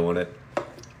about doing it.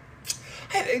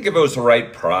 I think if it was the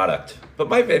right product, but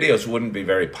my videos wouldn't be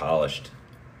very polished.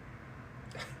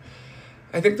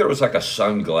 I think there was like a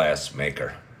sunglass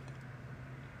maker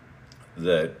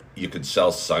that you could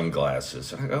sell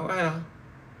sunglasses. And I go, well,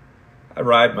 I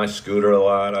ride my scooter a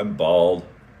lot. I'm bald.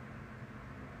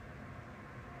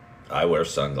 I wear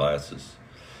sunglasses.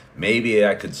 Maybe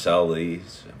I could sell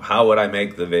these. How would I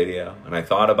make the video? And I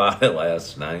thought about it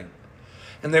last night.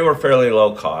 And they were fairly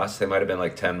low cost. They might have been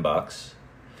like $10.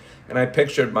 And I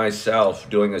pictured myself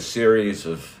doing a series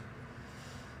of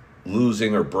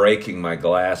losing or breaking my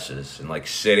glasses and like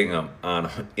sitting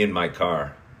on in my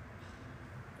car.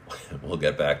 We'll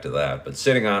get back to that. But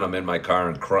sitting on them in my car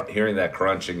and hearing that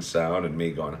crunching sound and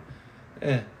me going,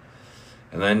 eh.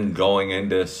 And then going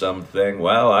into something,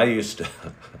 well, I used to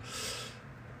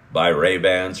buy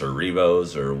Ray-Bans or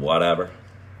Revos or whatever.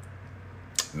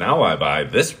 Now I buy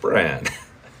this brand.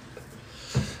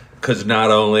 Because not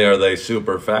only are they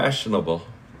super fashionable,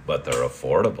 but they're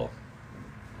affordable.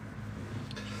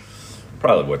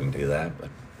 Probably wouldn't do that, but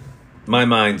my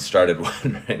mind started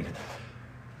wondering.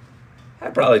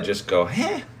 I'd probably just go,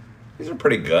 these are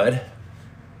pretty good.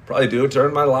 Probably do it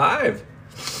during my live.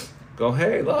 Go,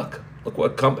 hey, look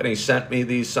what company sent me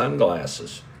these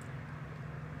sunglasses.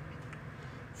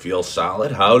 Feel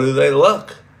solid? How do they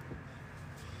look?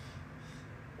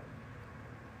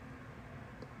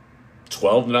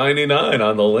 $12.99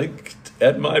 on the link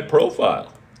at my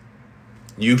profile.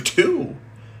 You too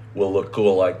will look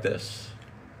cool like this.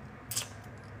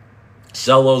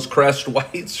 Sell those Crest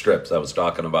white strips I was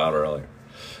talking about earlier.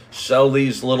 Sell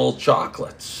these little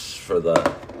chocolates for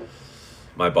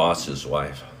my boss's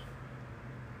wife.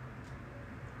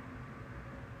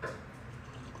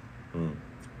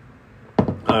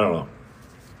 I don't know.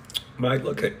 Might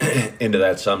look into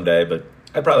that someday, but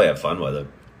I'd probably have fun with it.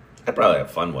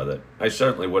 I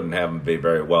certainly wouldn't have them be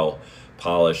very well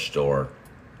polished or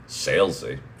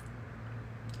salesy.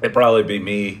 It'd probably be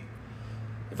me.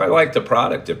 If I liked the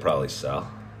product, it'd probably sell.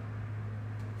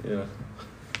 Yeah.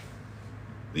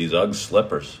 These Ugg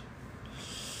slippers.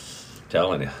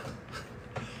 Telling you.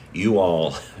 You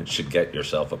all should get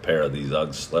yourself a pair of these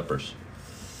Ugg slippers.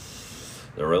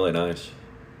 They're really nice.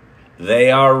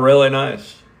 They are really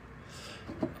nice.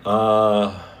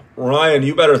 Ryan,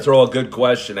 you better throw a good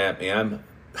question at me.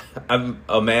 I'm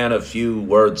a man of few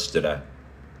words today.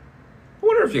 I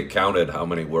wonder if you counted how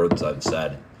many words I've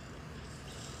said.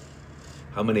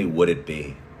 How many would it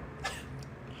be?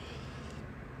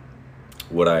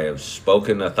 Would I have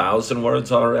spoken 1,000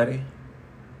 words already?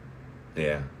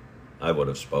 Yeah, I would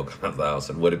have spoken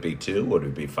 1,000. Would it be 2? Would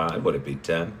it be 5? Would it be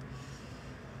 10?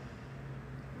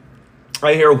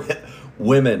 I hear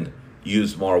women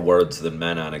use more words than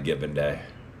men on a given day.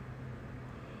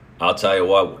 I'll tell you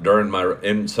what,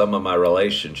 in some of my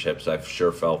relationships, I've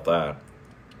sure felt that.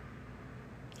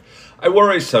 I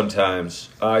worry sometimes.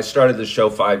 I started the show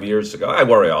 5 years ago. I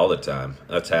worry all the time.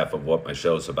 That's half of what my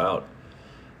show's about.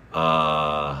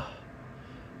 5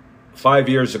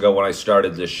 years ago when I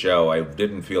started this show, I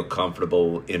didn't feel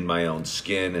comfortable in my own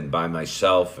skin and by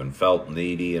myself and felt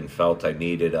needy and felt I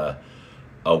needed a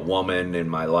a woman in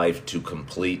my life to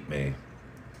complete me.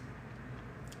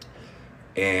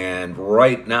 And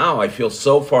right now I feel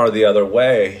so far the other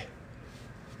way,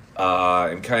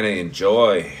 and kind of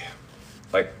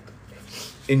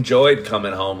enjoyed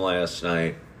coming home last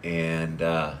night and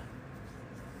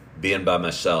being by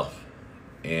myself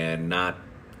and not.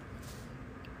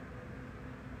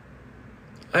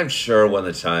 I'm sure when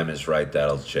the time is right,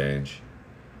 that'll change.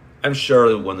 I'm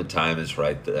sure when the time is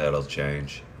right, that'll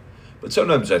change. But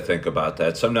sometimes I think about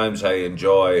that. Sometimes I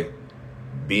enjoy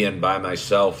being by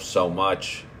myself so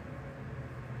much.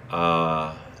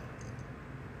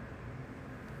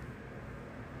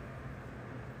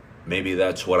 Maybe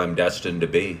that's what I'm destined to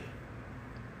be.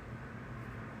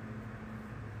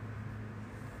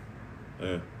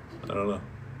 Yeah, I don't know.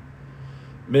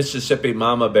 Mississippi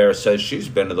Mama Bear says she's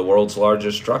been to the world's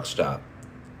largest truck stop.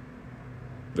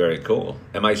 Very cool.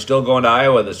 Am I still going to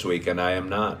Iowa this weekend? I am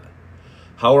not.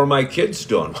 How are my kids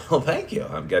doing? Well, thank you.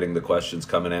 I'm getting the questions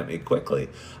coming at me quickly.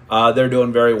 They're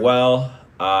doing very well.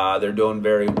 They're doing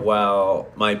very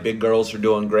well. My big girls are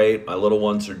doing great. My little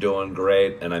ones are doing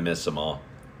great, and I miss them all.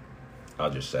 I'll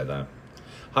just say that.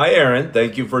 Hi, Aaron.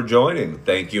 Thank you for joining.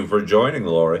 Thank you for joining,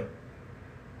 Lori.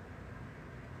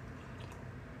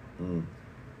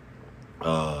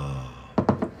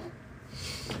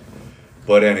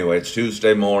 But anyway, it's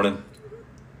Tuesday morning.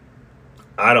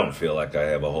 I don't feel like I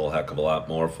have a whole heck of a lot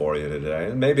more for you today.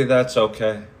 And maybe that's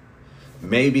okay.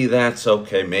 Maybe that's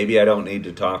okay. Maybe I don't need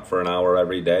to talk for an hour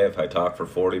every day. If I talk for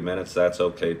 40 minutes, that's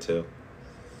okay too.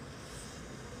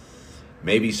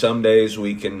 Maybe some days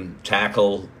we can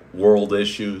tackle world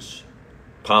issues,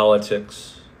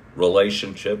 politics,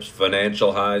 relationships,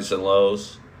 financial highs and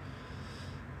lows,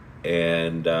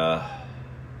 and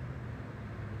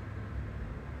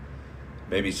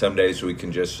maybe some days we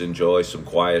can just enjoy some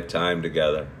quiet time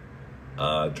together,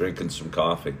 drinking some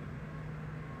coffee.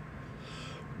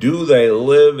 Do they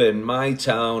live in my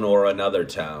town or another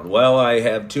town? Well, I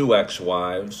have two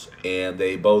ex-wives, and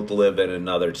they both live in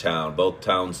another town. Both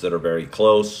towns that are very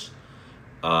close,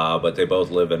 but they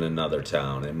both live in another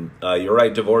town. And you're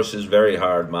right, divorce is very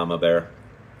hard, Mama Bear.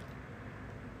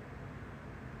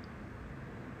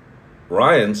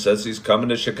 Ryan says he's coming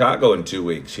to Chicago in 2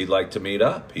 weeks. He'd like to meet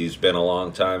up. He's been a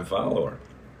long-time follower.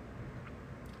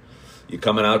 You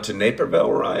coming out to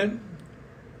Naperville, Ryan?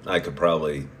 I could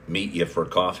probably meet you for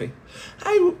coffee.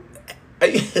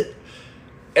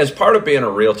 As part of being a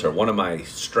realtor, one of my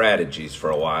strategies for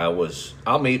a while was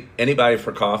I'll meet anybody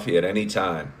for coffee at any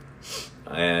time.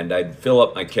 And I'd fill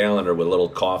up my calendar with little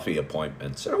coffee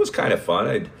appointments. And it was kind of fun.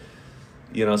 I'd,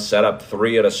 set up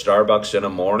 3 at a Starbucks in the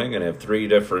morning and have 3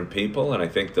 different people. And I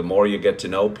think the more you get to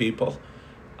know people,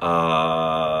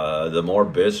 the more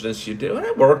business you do. And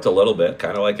it worked a little bit,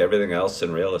 kind of like everything else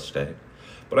in real estate.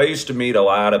 But I used to meet a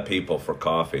lot of people for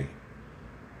coffee.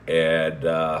 And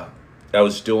I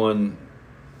was doing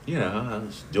a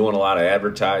lot of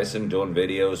advertising, doing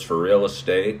videos for real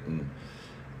estate. And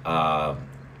I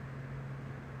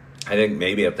think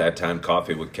maybe at that time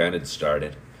Coffee with Ken had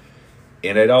started.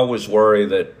 And I'd always worry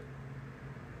that,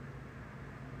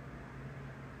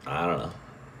 I don't know,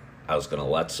 I was going to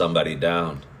let somebody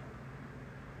down.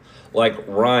 Like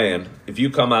Ryan, if you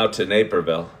come out to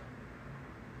Naperville,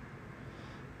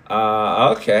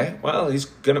 okay, well, he's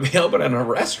going to be opening a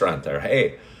restaurant there.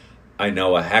 Hey, I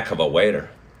know a heck of a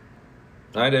waiter.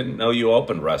 I didn't know you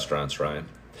opened restaurants, Ryan.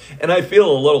 And I feel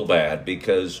a little bad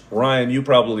because, Ryan, you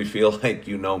probably feel like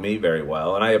you know me very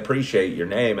well, and I appreciate your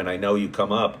name, and I know you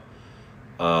come up.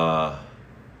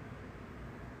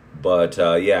 But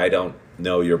I don't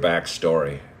know your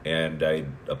backstory, and I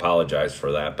apologize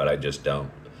for that, but I just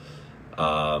don't.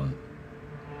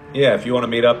 If you want to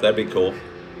meet up, that'd be cool.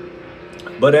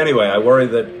 But anyway, I worry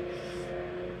that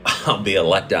I'll be a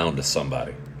letdown to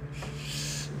somebody.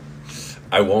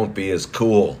 I won't be as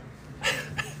cool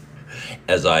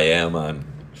as I am on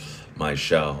my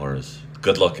show, or as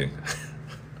good looking,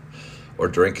 or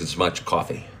drink as much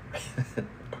coffee.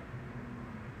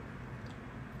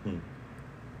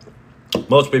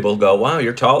 Most people go, wow,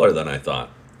 you're taller than I thought.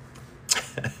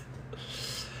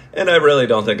 And I really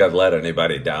don't think I've let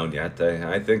anybody down yet.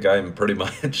 I think I'm pretty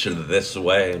much this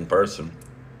way in person.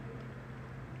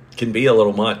 Can be a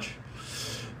little much.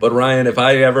 But Ryan,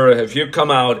 if you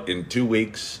come out in 2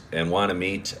 weeks and want to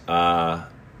meet,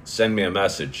 send me a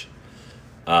message.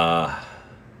 Send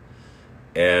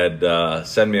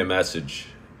me a message.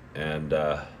 And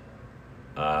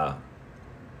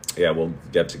we'll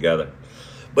get together.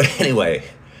 But anyway,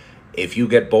 if you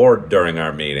get bored during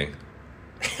our meeting,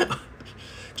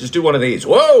 just do one of these.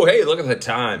 Whoa, hey, look at the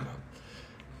time.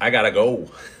 I gotta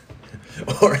go.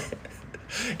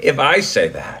 If I say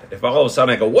that, if all of a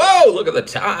sudden I go, whoa, look at the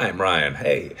time, Ryan.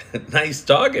 Hey, nice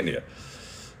talking to you.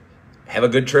 Have a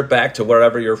good trip back to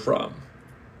wherever you're from.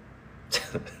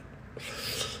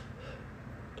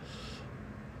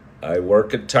 I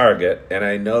work at Target, and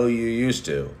I know you used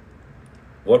to.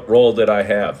 What role did I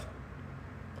have?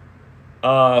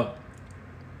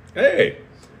 Hey,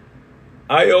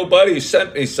 I.O. Buddy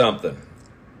sent me something.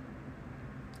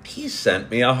 He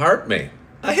sent me a heart me.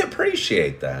 I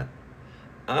appreciate that.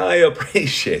 I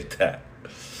appreciate that.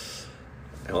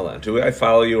 Hold on. Do I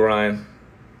follow you, Ryan?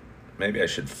 Maybe I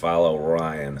should follow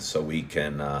Ryan so we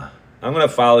can... I'm going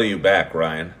to follow you back,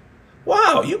 Ryan.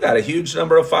 Wow, you got a huge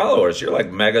number of followers. You're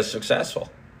like mega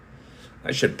successful.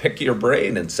 I should pick your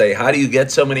brain and say, how do you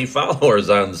get so many followers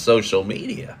on social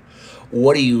media?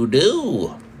 What do you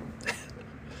do?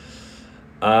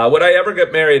 Would I ever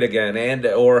get married again and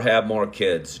or have more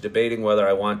kids? Debating whether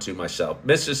I want to myself.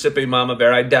 Mississippi Mama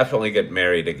Bear, I definitely get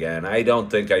married again. I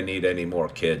don't think I need any more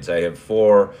kids. I have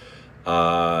 4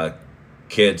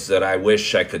 kids that I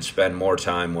wish I could spend more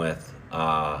time with.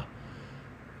 And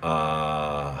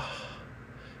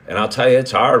I'll tell you,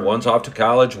 it's hard. One's off to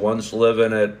college. One's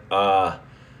living at a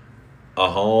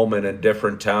home in a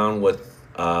different town with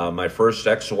my first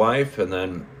ex-wife, and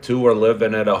then 2 are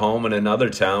living at a home in another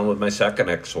town with my second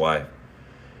ex-wife.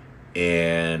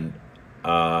 And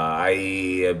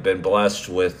I have been blessed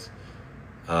with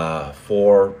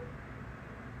 4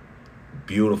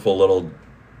 beautiful little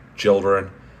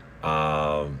children.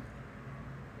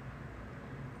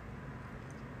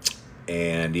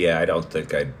 And yeah, I don't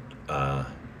think I'd,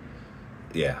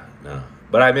 yeah, no.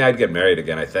 But I mean, I'd get married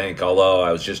again, I think. Although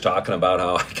I was just talking about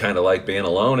how I kind of like being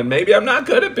alone, and maybe I'm not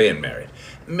good at being married.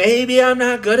 Maybe I'm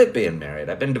not good at being married.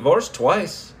 I've been divorced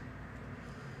twice.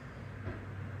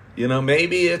 You know,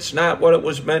 maybe it's not what I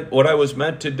was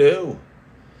meant to do.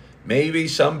 Maybe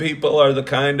some people are the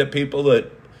kind of people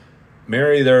that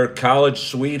marry their college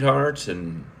sweethearts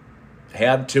and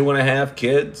have 2.5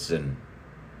 kids and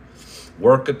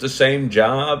work at the same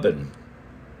job and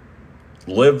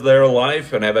live their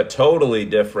life and have a totally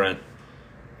different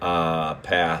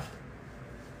path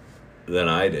than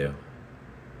I do.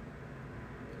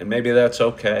 And maybe that's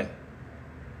okay.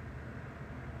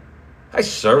 I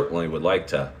certainly would like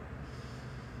to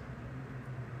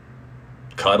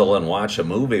cuddle and watch a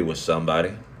movie with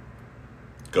somebody,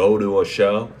 go to a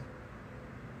show,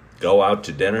 go out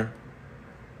to dinner.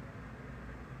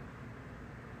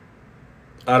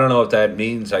 I don't know if that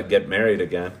means I'd get married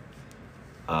again.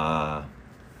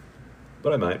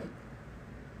 But I might.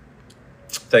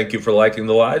 Thank you for liking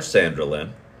the live, Sandra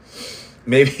Lynn.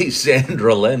 Maybe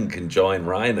Sandra Lynn can join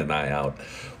Ryan and I out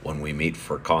when we meet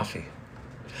for coffee.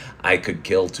 I could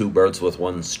kill 2 birds with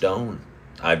 1 stone.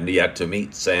 I've yet to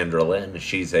meet Sandra Lynn.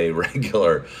 She's a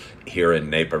regular here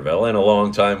in Naperville and a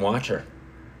long-time watcher.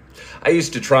 I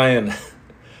used to try and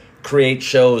create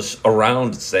shows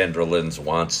around Sandra Lynn's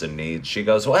wants and needs. She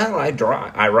goes, well, I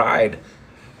ride.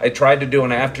 I tried to do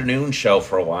an afternoon show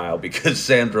for a while because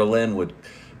Sandra Lynn would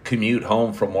commute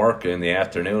home from work in the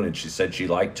afternoon, and she said she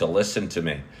liked to listen to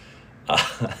me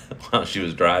while she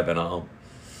was driving home.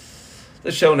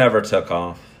 The show never took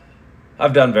off.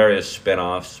 I've done various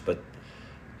spin-offs, but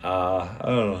I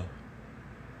don't know.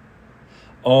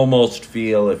 Almost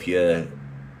feel if you...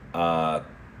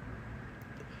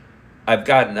 I've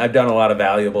done a lot of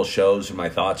valuable shows in my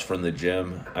thoughts from the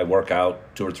gym. I work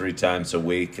out 2 or 3 times a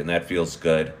week, and that feels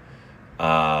good.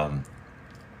 And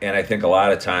I think a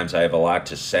lot of times I have a lot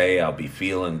to say. I'll be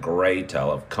feeling great.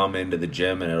 I'll have come into the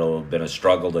gym, and it'll have been a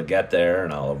struggle to get there,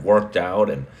 and I'll have worked out,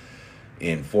 and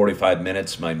in 45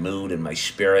 minutes, my mood and my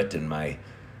spirit and I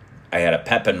had a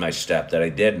pep in my step that I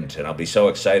didn't, and I'll be so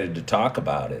excited to talk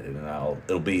about it, and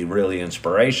it'll be really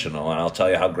inspirational, and I'll tell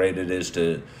you how great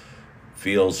it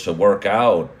feels to work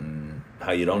out and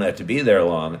how you don't have to be there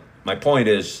long. My point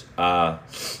is, I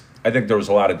think there was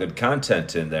a lot of good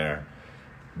content in there,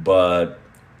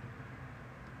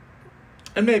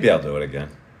 and maybe I'll do it again.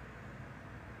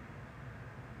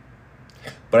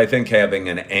 But I think having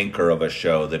an anchor of a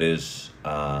show that is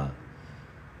my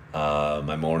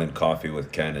morning coffee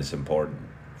with Ken is important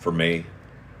for me.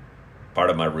 Part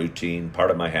of my routine,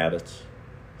 part of my habits.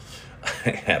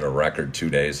 I had a record 2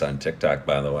 days on TikTok,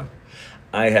 by the way.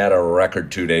 I had a record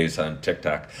 2 days on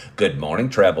TikTok. Good morning,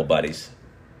 travel buddies.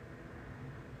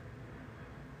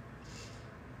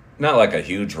 Not like a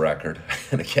huge record.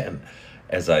 And again,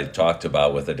 as I talked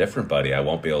about with a different buddy, I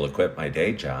won't be able to quit my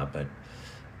day job.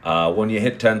 But when you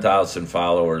hit 10,000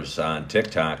 followers on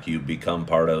TikTok, you can become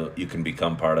part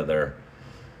of their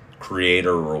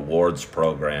creator rewards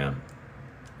program.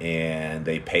 And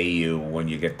they pay you when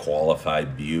you get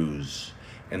qualified views.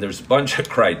 And there's a bunch of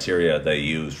criteria they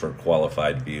use for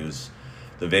qualified views.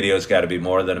 The video's got to be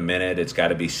more than a minute. It's got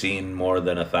to be seen more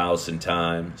than 1,000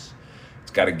 times.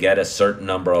 It's got to get a certain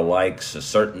number of likes, a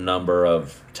certain number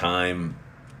of time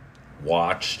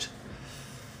watched.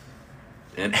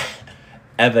 And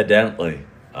evidently,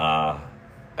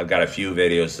 I've got a few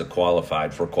videos that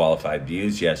qualified for qualified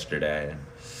views yesterday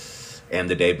and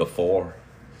the day before.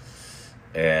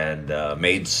 And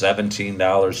made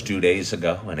 $17 2 days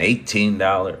ago, and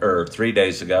 $18 or 3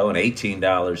 days ago, and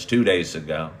 $18 2 days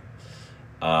ago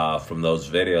from those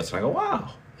videos. And I go,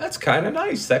 wow, that's kind of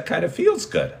nice. That kind of feels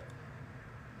good.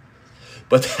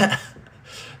 But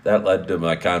that led to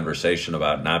my conversation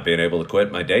about not being able to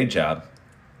quit my day job.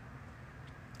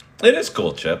 It is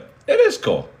cool, Chip. It is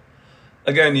cool.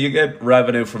 Again, you get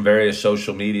revenue from various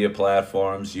social media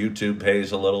platforms. YouTube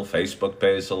pays a little. Facebook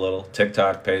pays a little.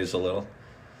 TikTok pays a little.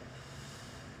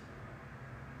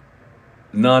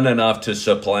 None enough to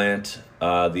supplant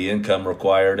the income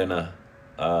required in a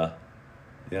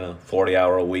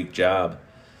 40-hour-a-week job.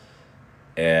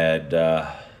 And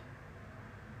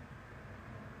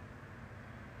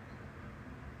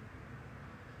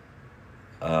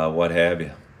what have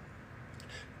you.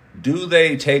 Do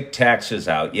they take taxes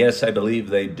out? Yes, I believe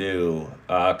they do,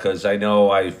 because I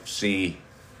know I see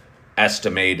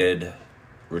estimated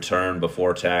return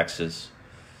before taxes.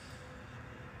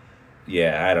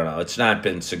 Yeah, I don't know. It's not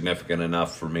been significant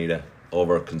enough for me to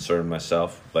over-concern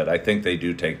myself, but I think they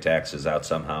do take taxes out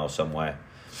somehow, some way.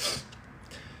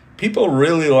 People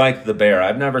really like The Bear.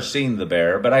 I've never seen The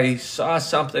Bear, but I saw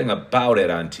something about it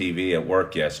on TV at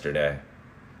work yesterday.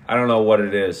 I don't know what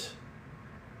it is.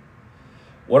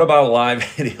 What about live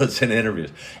videos and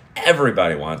interviews?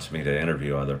 Everybody wants me to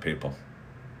interview other people.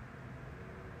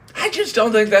 I just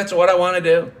don't think that's what I want to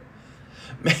do.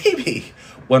 Maybe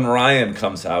when Ryan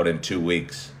comes out in 2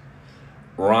 weeks,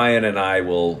 Ryan and I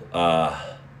will, I'll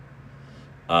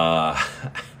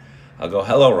go,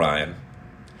 hello, Ryan.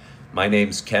 My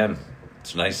name's Ken.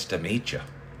 It's nice to meet you.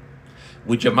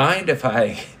 Would you mind if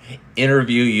I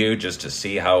interview you just to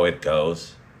see how it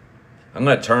goes? I'm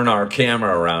going to turn our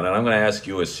camera around and I'm going to ask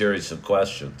you a series of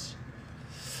questions.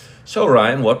 So,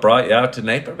 Ryan, what brought you out to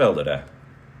Naperville today?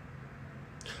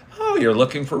 Oh, you're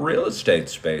looking for real estate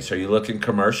space. Are you looking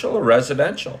commercial or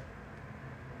residential?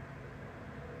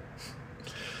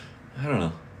 I don't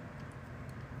know.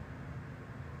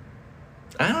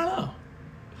 I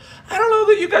don't know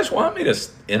that you guys want me to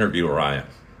interview Ryan.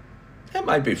 It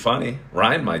might be funny.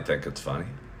 Ryan might think it's funny.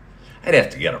 I'd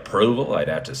have to get approval. I'd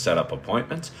have to set up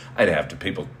appointments. I'd have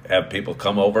to have people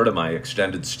come over to my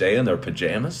extended stay in their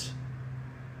pajamas.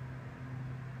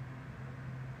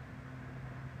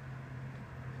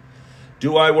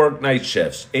 Do I work night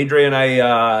shifts? Adrian,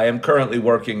 I am currently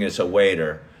working as a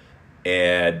waiter.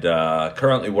 And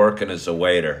currently working as a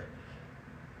waiter.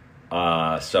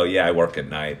 So, yeah, I work at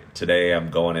night. Today I'm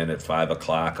going in at 5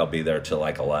 o'clock. I'll be there till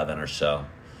like 11 or so.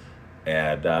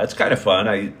 And it's kind of fun.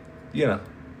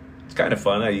 It's kind of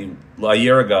fun. A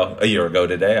year ago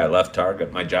today, I left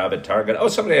Target, my job at Target. Oh,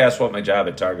 somebody asked what my job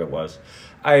at Target was.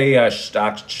 I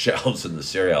stocked shelves in the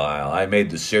cereal aisle. I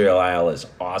made the cereal aisle as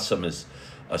awesome as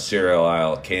a cereal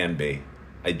aisle can be.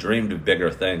 I dreamed of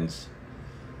bigger things.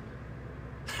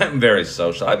 I'm very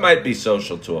social. I might be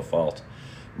social to a fault.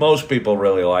 Most people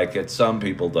really like it. Some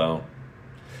people don't.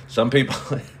 Some people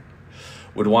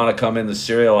would want to come in the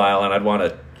cereal aisle and I'd want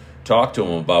to talk to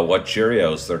them about what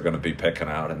Cheerios they're going to be picking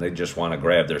out, and they just want to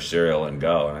grab their cereal and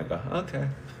go. And I go, okay,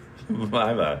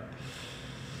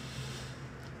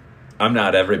 I'm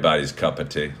not everybody's cup of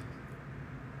tea.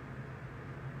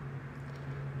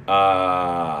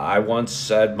 I once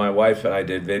said my wife and I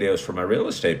did videos for my real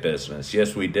estate business.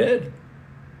 Yes, we did.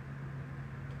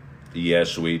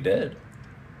 Yes, we did.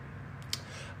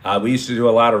 We used to do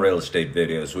a lot of real estate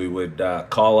videos. We would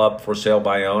call up for sale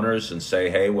by owners and say,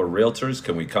 hey, we're realtors.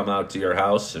 Can we come out to your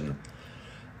house and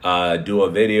do a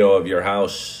video of your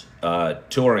house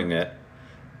touring it?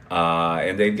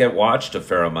 And they'd get watched a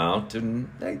fair amount, and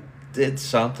they did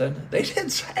something. They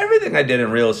did everything I did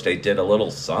in real estate did a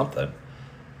little something.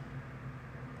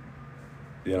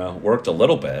 Worked a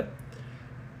little bit.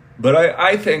 But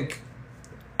I think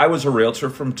I was a realtor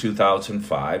from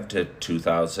 2005 to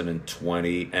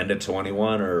 2020, end of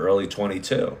 21 or early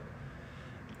 22.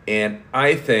 And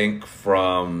I think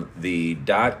from the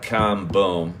dot-com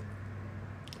boom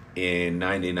in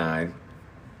 99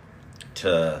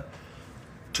 to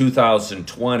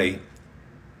 2020,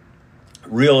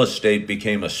 real estate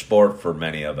became a sport for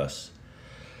many of us.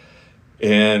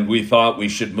 And we thought we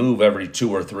should move every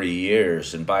 2 or 3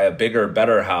 years and buy a bigger,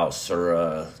 better house,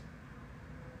 or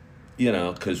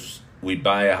because we'd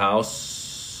buy a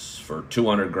house for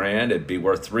 200 grand, it'd be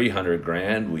worth 300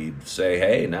 grand. We'd say,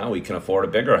 hey, now we can afford a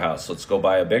bigger house. Let's go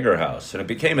buy a bigger house. And it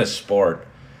became a sport.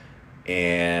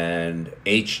 And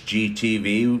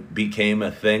HGTV became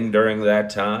a thing during that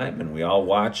time. And we all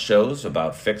watched shows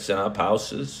about fixing up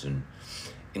houses and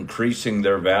increasing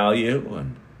their value.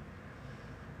 And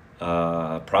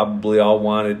probably all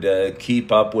wanted to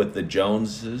keep up with the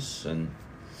Joneses. And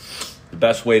the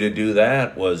best way to do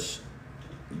that was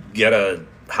get a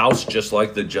house just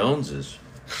like the Joneses.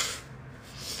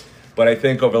 But I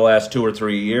think over the last 2 or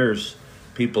 3 years,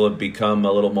 people have become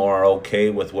a little more okay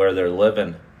with where they're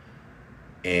living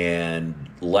and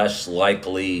less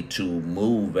likely to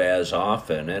move as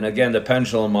often. And again, the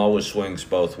pendulum always swings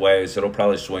both ways. It'll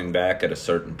probably swing back at a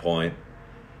certain point,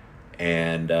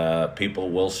 and people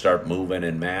will start moving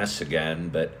en masse again,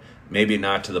 but maybe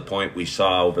not to the point we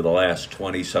saw over the last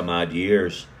 20 some odd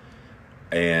years.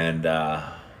 And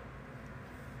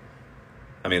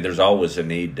I mean, there's always a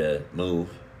need to move,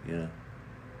 you know,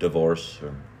 divorce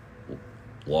or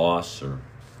loss or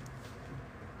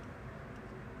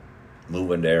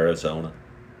moving to Arizona.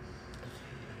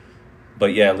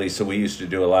 But yeah, Lisa, we used to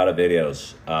do a lot of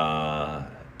videos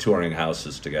touring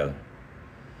houses together.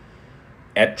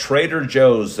 At Trader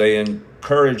Joe's, they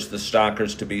encourage the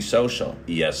stockers to be social.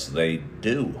 Yes, they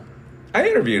do. I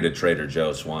interviewed at Trader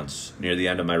Joe's once near the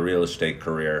end of my real estate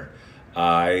career.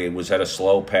 I was at a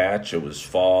slow patch. It was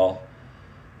fall.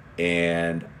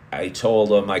 And I told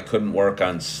them I couldn't work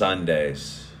on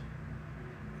Sundays.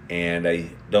 And I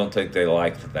don't think they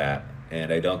liked that.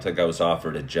 And I don't think I was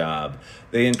offered a job.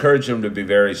 They encouraged them to be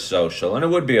very social. And it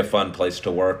would be a fun place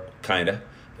to work, kind of.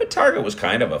 But Target was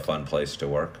kind of a fun place to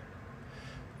work.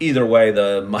 Either way,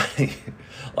 the money,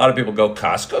 a lot of people go,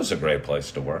 Costco's a great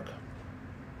place to work.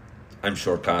 I'm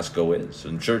sure Costco is.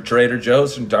 I'm sure Trader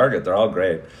Joe's and Target, they're all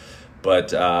great.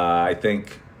 But I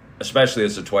think, especially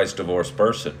as a twice divorced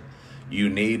person, you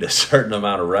need a certain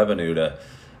amount of revenue to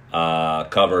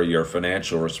cover your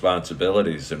financial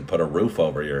responsibilities and put a roof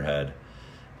over your head.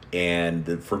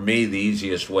 And for me, the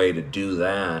easiest way to do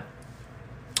that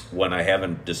when I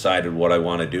haven't decided what I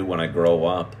want to do when I grow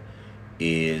up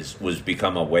was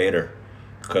become a waiter.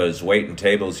 Because waiting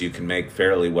tables, you can make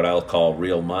fairly what I'll call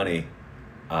real money.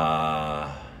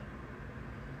 Yeah.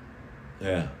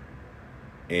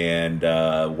 And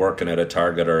working at a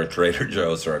Target or a Trader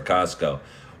Joe's or a Costco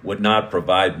would not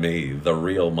provide me the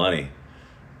real money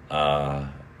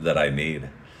that I need.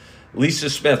 Lisa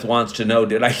Smith wants to know,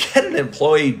 did I get an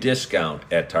employee discount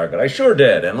at Target? I sure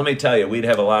did. And let me tell you, we'd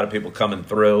have a lot of people coming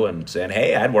through and saying,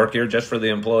 hey, I'd work here just for the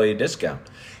employee discount.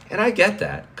 And I get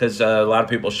that because a lot of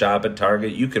people shop at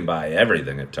Target. You can buy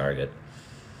everything at Target.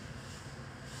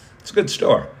 It's a good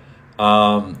store.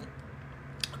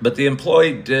 But the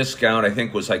employee discount, I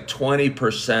think, was like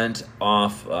 20%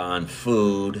 off on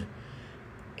food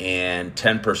and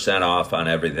 10% off on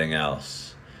everything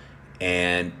else.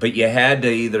 But you had to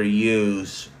either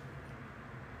use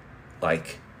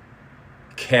like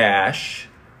cash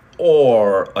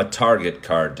or a Target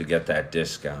card to get that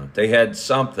discount. They had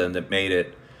something that made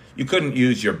it, you couldn't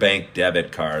use your bank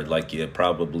debit card like you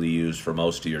probably use for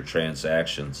most of your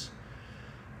transactions.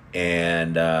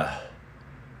 And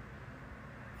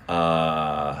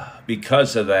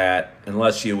because of that,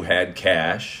 unless you had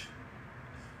cash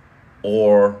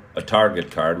or a Target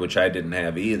card, which I didn't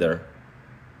have either,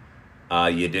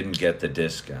 you didn't get the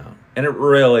discount. And it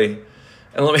really,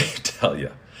 and let me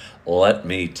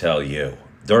tell you,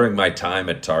 during my time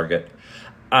at Target,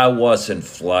 I wasn't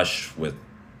flush with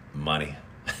money.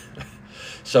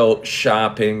 So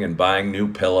shopping and buying new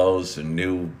pillows and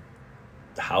new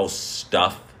house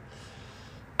stuff,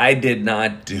 I did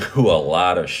not do a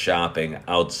lot of shopping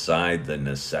outside the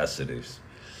necessities.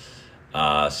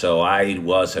 So I didn't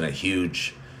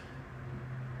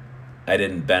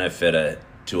benefit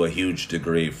to a huge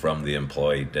degree from the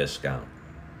employee discount.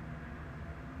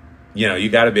 You know, you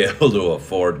got to be able to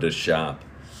afford to shop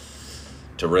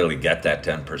to really get that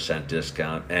 10%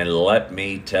 discount. And let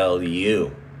me tell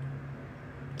you,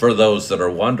 for those that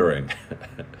are wondering,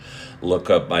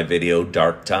 look up my video,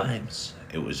 Dark Times.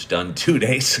 It was done 2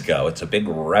 days ago. It's a big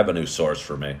revenue source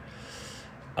for me.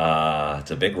 It's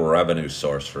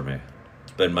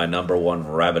been my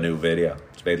 #1 revenue video.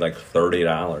 It's made like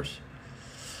 $30.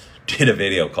 Did a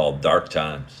video called Dark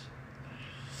Times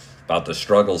about the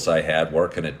struggles I had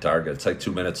working at Target. It's like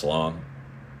 2 minutes long.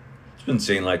 It's been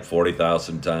seen like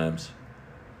 40,000 times.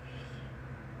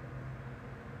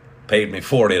 Paid me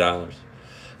 $40.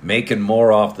 Making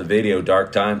more off the video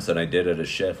Dark Times than I did at a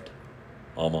shift.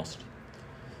 Almost.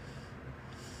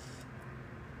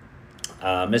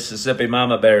 Mississippi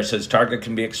Mama Bear says, Target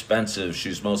can be expensive.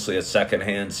 She's mostly at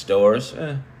secondhand stores.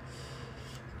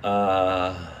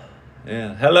 Uh,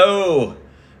 yeah. Hello,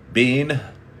 Bean.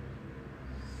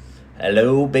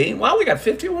 Hello, Bean. Wow, we got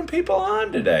 51 people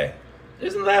on today.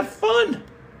 Isn't that fun?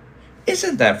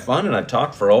 Isn't that fun? And I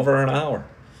talked for over an hour.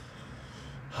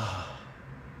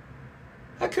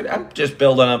 I'm just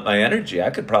building up my energy. I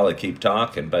could probably keep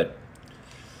talking, but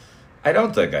I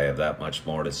don't think I have that much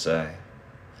more to say.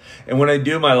 And when I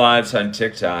do my lives on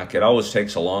TikTok, it always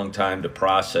takes a long time to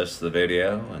process the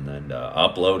video and then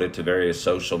upload it to various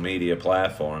social media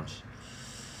platforms.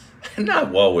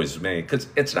 Not woe is me, because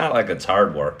it's not like it's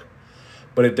hard work,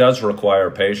 but it does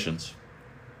require patience.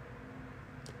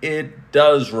 It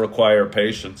does require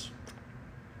patience.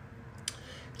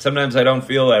 Sometimes I don't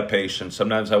feel that patient.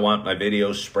 Sometimes I want my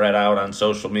videos spread out on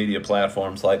social media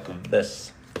platforms like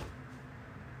this.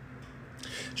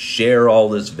 Share all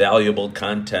this valuable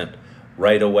content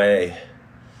right away.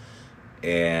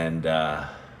 And not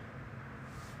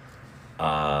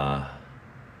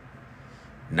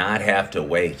have to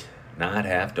wait. Not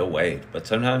have to wait. But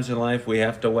sometimes in life we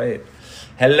have to wait.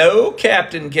 Hello,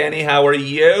 Captain Kenny. How are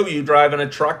you? You driving a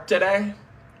truck today?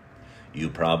 You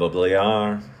probably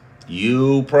are.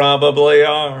 You probably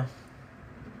are.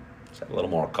 Let's have a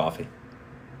little more coffee.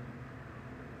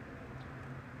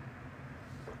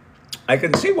 I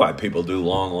can see why people do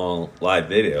long live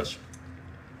videos.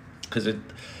 Because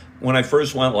when I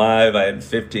first went live, I had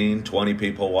 15, 20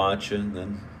 people watching.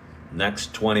 Then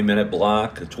next 20-minute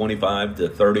block, 25 to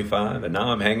 35. And now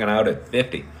I'm hanging out at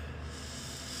 50.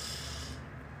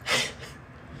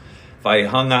 If I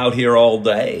hung out here all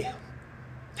day,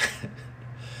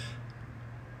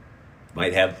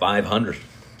 might have 500.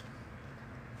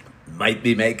 Might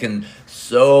be making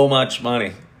so much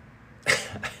money.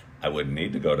 I wouldn't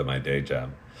need to go to my day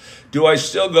job. Do I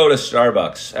still go to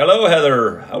Starbucks? Hello,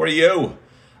 Heather. How are you?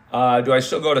 Do I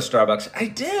still go to Starbucks? I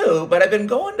do, but I've been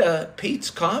going to Peet's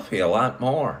Coffee a lot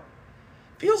more.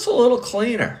 Feels a little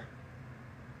cleaner.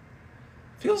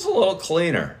 Feels a little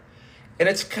cleaner. And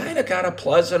it's kind of got a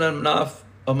pleasant enough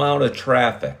amount of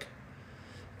traffic.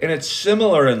 And it's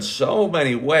similar in so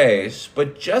many ways,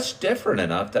 but just different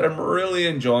enough that I'm really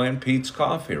enjoying Peet's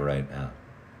Coffee right now.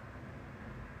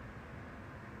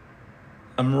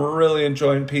 I'm really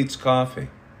enjoying Peet's Coffee.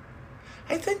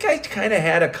 I think I kind of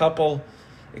had a couple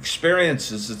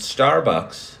experiences at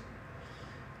Starbucks.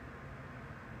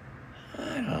 I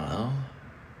don't know.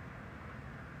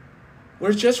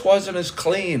 Where it just wasn't as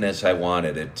clean as I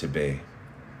wanted it to be.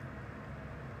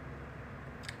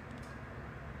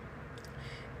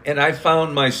 And I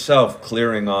found myself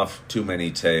clearing off too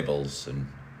many tables and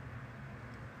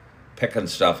picking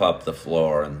stuff up the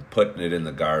floor and putting it in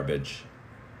the garbage.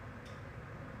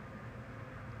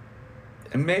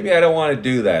 And maybe I don't want to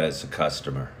do that as a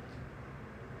customer.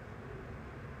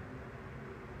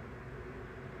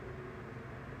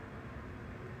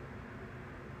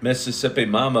 Mississippi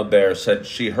Mama Bear said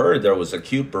she heard there was a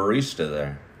cute barista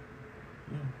there.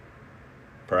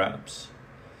 Perhaps.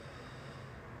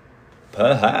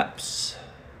 Perhaps.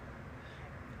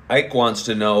 Ike wants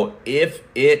to know if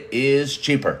it is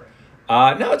cheaper.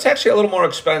 No, it's actually a little more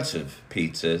expensive,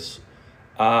 Peet's is.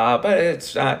 But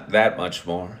it's not that much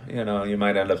more. You know, you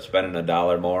might end up spending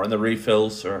 $1 more, and the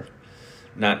refills are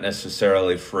not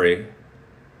necessarily free.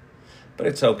 But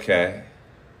it's okay.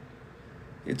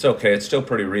 It's okay. It's still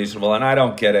pretty reasonable, and I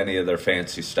don't get any of their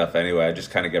fancy stuff anyway. I just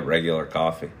kind of get regular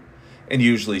coffee and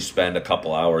usually spend a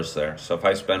couple hours there. So if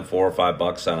I spend $4 or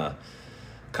 $5 on a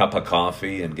cup of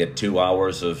coffee and get 2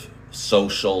 hours of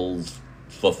social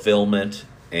fulfillment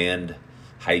and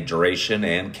hydration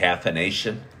and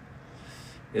caffeination,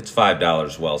 it's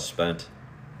 $5 well spent.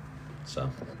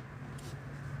 So,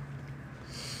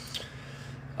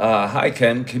 hi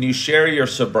Ken, can you share your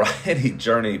sobriety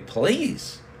journey,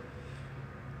 please?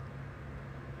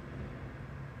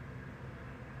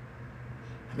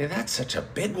 I mean, that's such a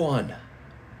big one.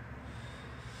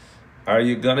 Are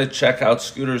you going to check out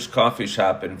Scooter's Coffee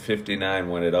Shop in 59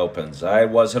 when it opens? I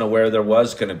wasn't aware there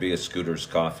was going to be a Scooter's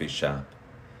Coffee Shop.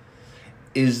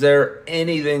 Is there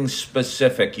anything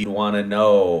specific you want to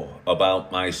know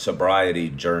about my sobriety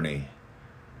journey?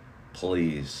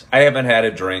 Please. I haven't had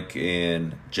a drink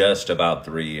in just about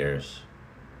 3 years.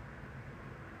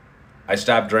 I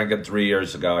stopped drinking 3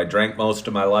 years ago. I drank most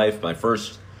of my life. My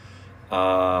first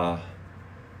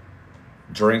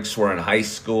drinks were in high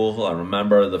school. I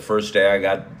remember the first day I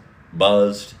got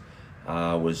buzzed.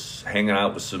 Was hanging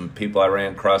out with some people I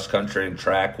ran cross country and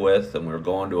track with, and we were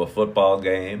going to a football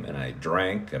game, and I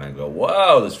drank, and I go,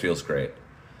 whoa, this feels great.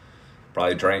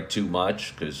 Probably drank too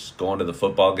much, because going to the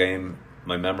football game,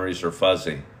 my memories are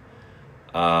fuzzy.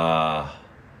 And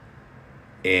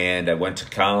I went to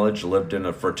college, lived in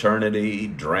a fraternity,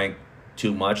 drank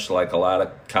too much like a lot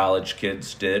of college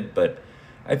kids did, but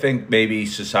I think maybe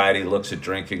society looks at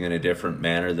drinking in a different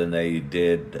manner than they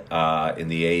did in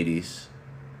the 80s,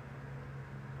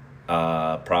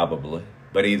 probably.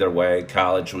 But either way,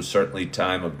 college was certainly a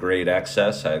time of great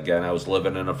excess. Again, I was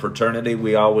living in a fraternity.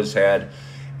 We always had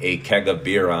a keg of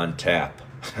beer on tap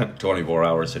 24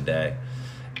 hours a day.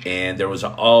 And there was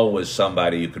always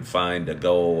somebody you could find to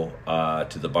go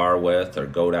to the bar with or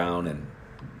go down and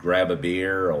grab a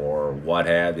beer or what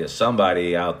have you.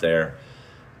 Somebody out there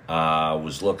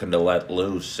was looking to let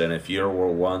loose. And if you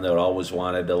were one that always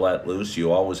wanted to let loose,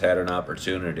 you always had an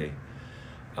opportunity.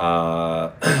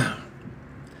 Had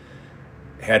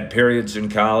periods in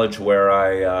college where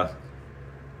I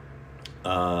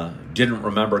didn't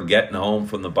remember getting home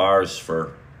from the bars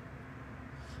for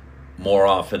more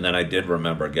often than I did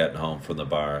remember getting home from the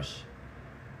bars.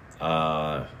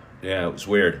 Yeah, it was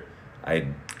weird. I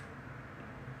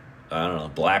don't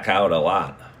know, black out a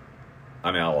lot.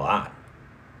 I mean, a lot.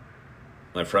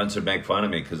 My friends would make fun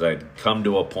of me because I'd come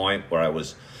to a point where I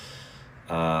was,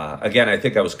 again, I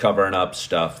think I was covering up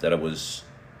stuff that it was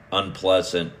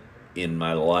unpleasant in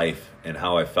my life and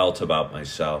how I felt about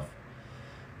myself.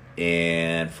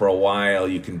 And for a while,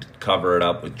 you can cover it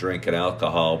up with drink and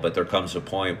alcohol, but there comes a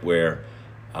point where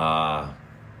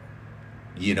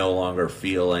you no longer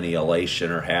feel any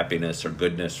elation or happiness or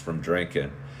goodness from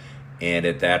drinking. And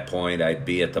at that point, I'd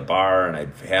be at the bar and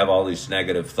I'd have all these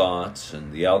negative thoughts,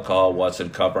 and the alcohol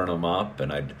wasn't covering them up,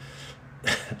 and I'd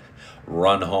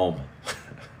run home.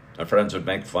 My friends would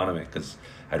make fun of me because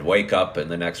I'd wake up in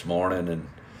the next morning and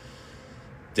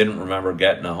didn't remember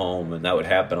getting home, and that would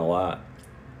happen a lot.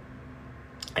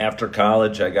 After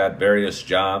college, I got various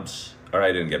jobs, or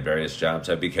I didn't get various jobs.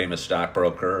 I became a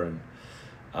stockbroker and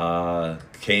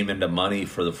came into money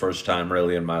for the first time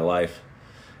really in my life,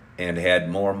 and had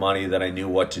more money than I knew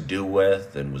what to do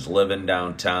with, and was living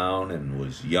downtown and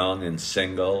was young and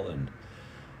single, and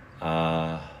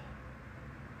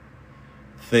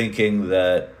thinking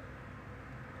that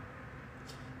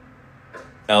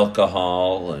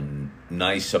alcohol and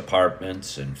nice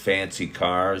apartments and fancy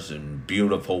cars and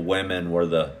beautiful women were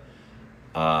the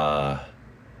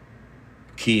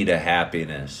key to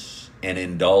happiness, and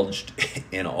indulged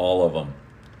in all of them.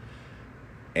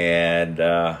 And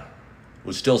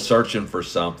was still searching for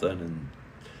something, and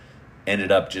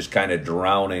ended up just kind of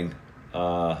drowning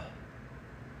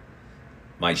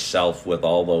myself with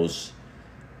all those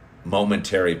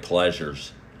momentary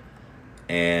pleasures,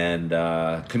 and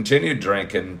continued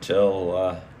drinking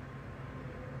till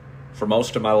for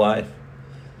most of my life.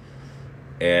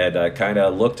 And I kind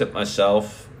of looked at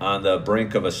myself on the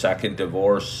brink of a second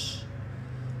divorce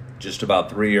just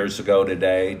about 3 years ago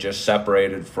today, just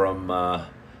separated from my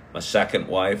second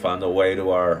wife, on the way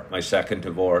to my second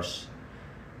divorce,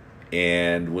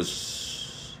 and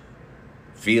was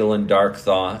feeling dark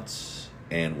thoughts,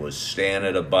 and was staying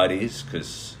at a buddy's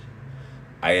because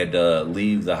I had to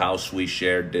leave the house we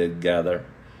shared together.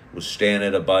 Was staying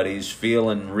at a buddy's,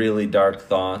 feeling really dark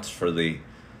thoughts for the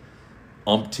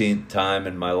umpteenth time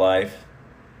in my life,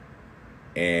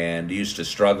 and used to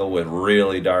struggle with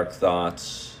really dark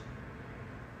thoughts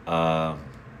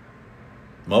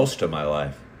most of my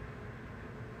life,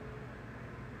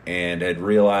 and had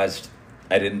realized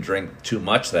I didn't drink too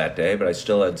much that day, but I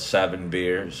still had 7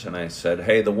 beers, and I said,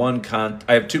 hey,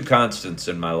 I have 2 constants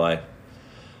in my life: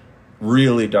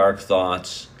 really dark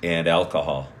thoughts and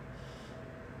alcohol.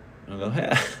 I go,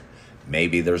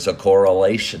 maybe there's a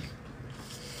correlation.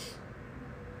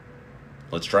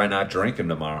 Let's try not drinking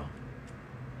tomorrow.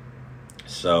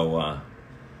 So,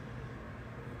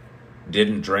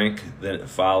 didn't drink the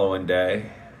following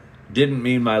day. Didn't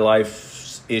mean my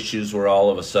life's issues were all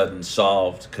of a sudden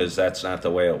solved, because that's not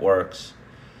the way it works.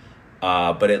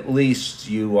 But at least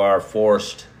you are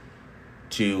forced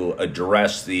to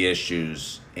address the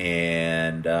issues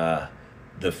and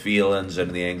the feelings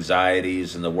and the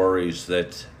anxieties and the worries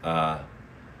that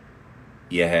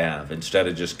you have, instead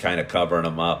of just kind of covering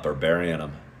them up or burying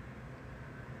them.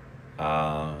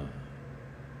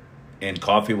 And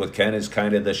Coffee with Ken is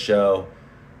kind of the show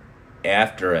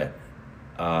after it,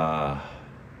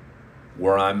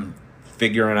 where I'm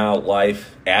figuring out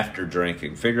life after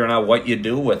drinking, figuring out what you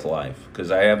do with life, because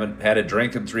I haven't had a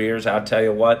drink in 3 years. I'll tell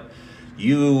you what,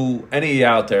 any of you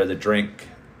out there that drink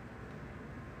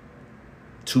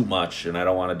too much, and I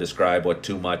don't want to describe what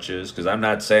too much is, because I'm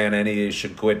not saying any of you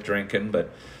should quit drinking, but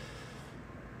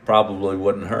probably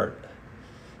wouldn't hurt.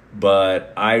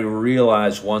 But I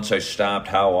realized once I stopped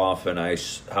how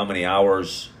many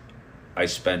hours I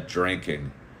spent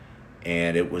drinking,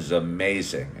 and it was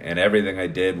amazing. And everything I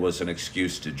did was an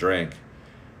excuse to drink.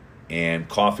 And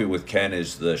Coffee with Ken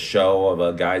is the show of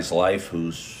a guy's life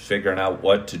who's figuring out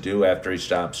what to do after he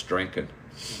stops drinking.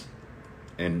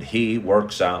 And he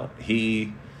works out.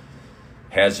 He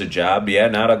has a job. Yeah,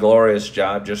 not a glorious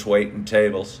job, just waiting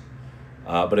tables.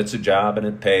 But it's a job and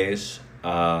it pays.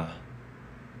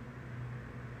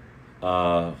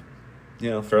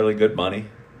 Fairly good money.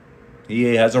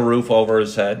 He has a roof over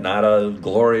his head, not a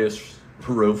glorious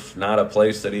roof, not a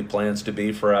place that he plans to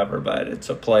be forever, but it's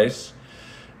a place,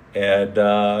 and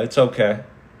it's okay.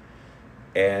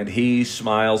 And he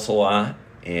smiles a lot,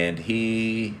 and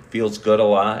he feels good a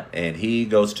lot, and he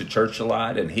goes to church a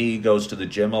lot, and he goes to the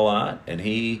gym a lot, and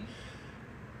he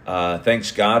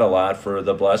thanks God a lot for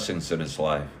the blessings in his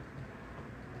life.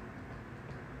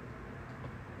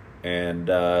 And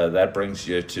that brings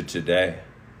you to today.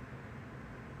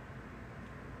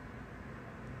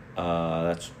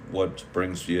 That's what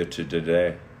brings you to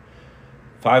today.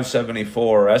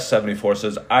 574, S74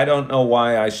 says, I don't know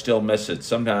why I still miss it.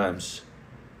 Sometimes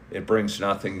it brings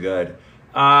nothing good.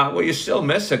 Well, you still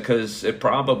miss it because it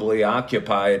probably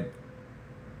occupied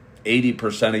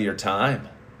 80% of your time.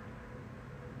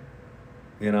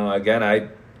 Again, I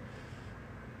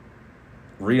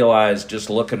realized just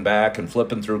looking back and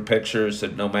flipping through pictures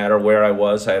that no matter where I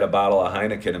was, I had a bottle of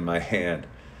Heineken in my hand.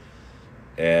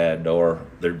 Or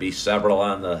there'd be several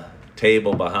on the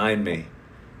table behind me.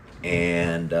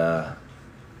 And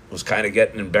was kind of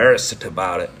getting embarrassed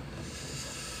about it.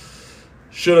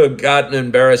 Should have gotten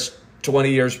embarrassed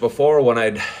 20 years before when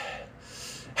I'd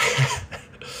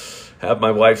have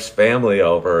my wife's family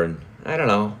over. And I don't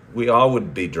know, we all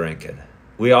would be drinking.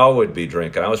 I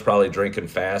was probably drinking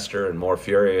faster and more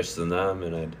furious than them,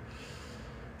 and I'd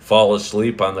fall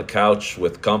asleep on the couch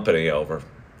with company over.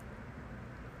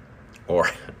 Or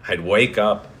I'd wake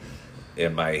up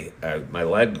and my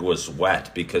leg was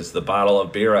wet because the bottle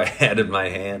of beer I had in my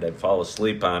hand, I'd fall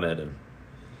asleep on it and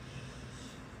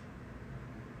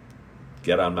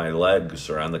get on my legs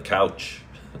or on the couch.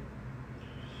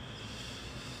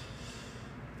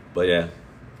 But yeah,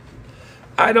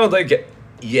 I don't think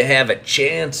you have a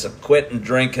chance of quitting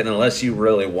drinking unless you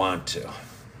really want to.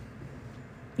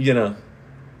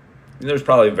 There's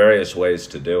probably various ways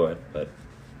to do it, but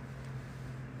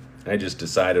I just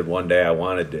decided one day I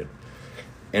wanted to.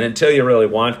 And until you really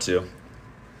want to,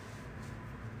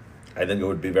 I think it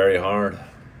would be very hard.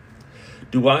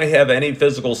 Do I have any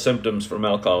physical symptoms from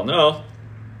alcohol? No.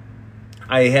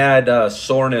 I had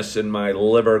soreness in my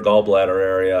liver gallbladder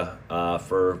area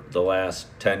for the last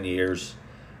 10 years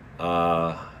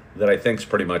that I think is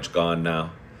pretty much gone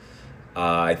now.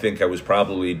 I think I was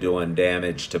probably doing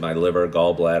damage to my liver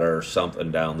gallbladder or something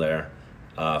down there.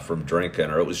 From drinking,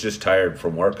 or it was just tired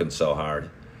from working so hard.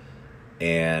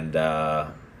 And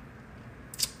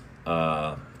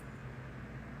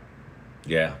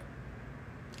yeah,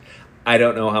 I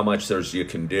don't know how much you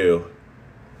can do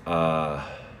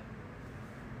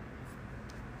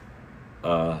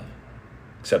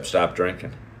except stop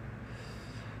drinking.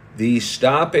 The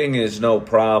stopping is no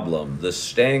problem. The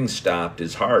staying stopped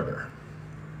is harder.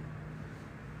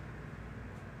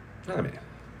 I mean,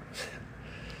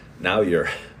 now you're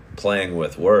playing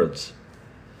with words.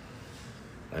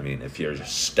 I mean, if you're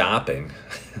stopping,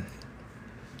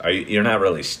 you're not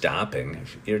really stopping.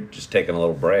 You're just taking a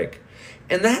little break.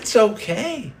 And that's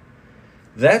okay.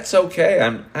 That's okay.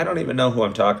 I don't even know who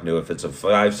I'm talking to, if it's a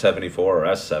 574 or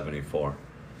S74.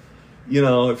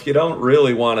 If you don't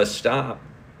really want to stop.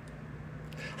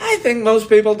 I think most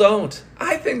people don't.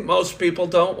 I think most people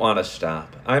don't want to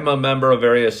stop. I'm a member of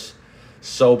various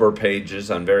sober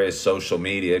pages on various social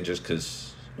media just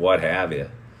because what have you.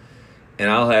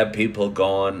 And I'll have people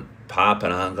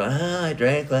popping on, going, I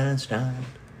drank last night.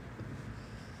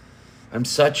 I'm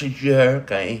such a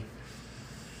jerk. I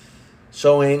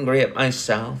so angry at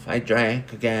myself. I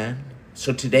drank again.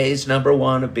 So today's number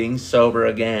one of being sober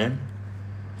again.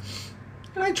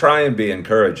 And I try and be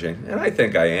encouraging, and I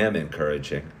think I am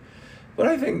encouraging. But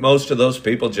I think most of those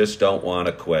people just don't want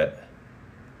to quit.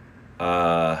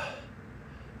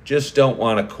 Just don't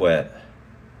want to quit.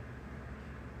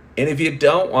 And if you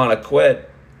don't want to quit,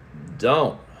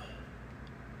 don't.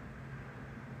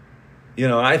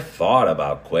 I thought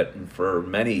about quitting for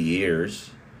many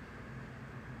years.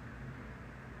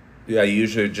 I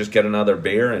usually just get another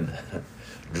beer and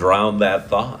drown that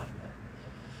thought.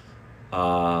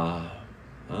 I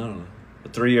don't know.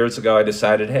 But 3 years ago, I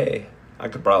decided, hey, I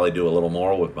could probably do a little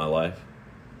more with my life.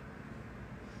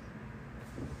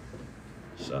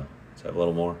 So let's have a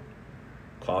little more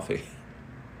coffee.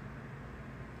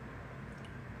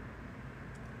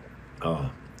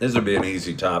 Oh, this would be an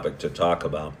easy topic to talk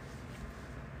about.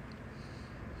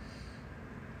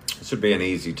 This would be an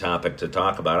easy topic to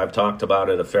talk about. I've talked about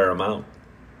it a fair amount.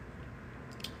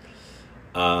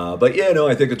 But yeah, no,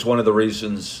 I think it's one of the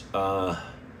reasons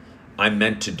I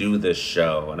meant to do this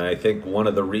show. And I think one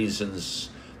of the reasons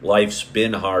life's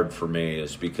been hard for me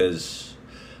is because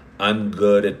I'm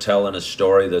good at telling a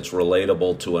story that's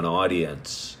relatable to an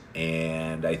audience.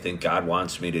 And I think God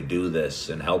wants me to do this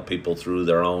and help people through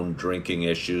their own drinking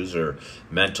issues or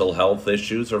mental health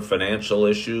issues or financial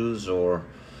issues or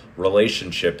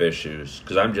relationship issues.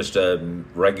 Because I'm just a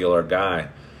regular guy.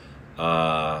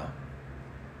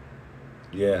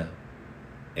 Yeah.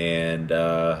 And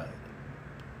I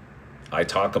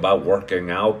talk about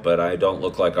working out, but I don't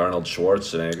look like Arnold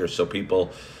Schwarzenegger. So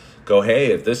people go, hey,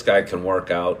 if this guy can work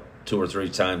out 2 or 3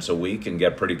 times a week and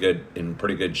get in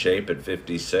pretty good shape at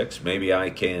 56, maybe I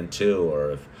can too.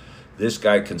 Or if this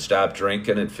guy can stop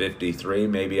drinking at 53,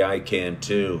 maybe I can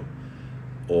too.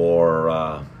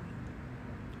 Or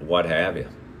what have you.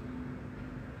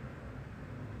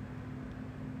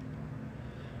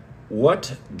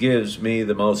 What gives me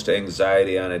the most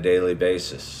anxiety on a daily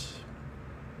basis?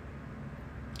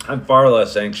 I'm far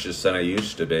less anxious than I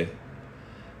used to be.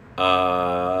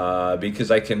 Because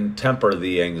I can temper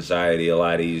the anxiety a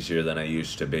lot easier than I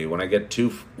used to be. When I get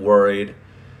too worried,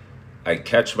 I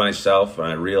catch myself and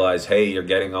I realize, hey, you're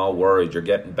getting all worried. You're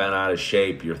getting bent out of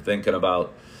shape. You're thinking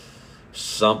about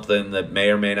something that may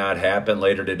or may not happen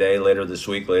later today, later this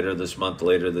week, later this month,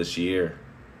 later this year.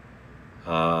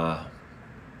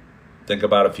 Think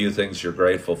about a few things you're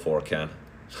grateful for, Ken.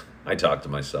 I talk to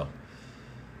myself.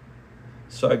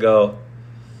 So I go,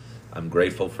 I'm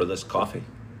grateful for this coffee.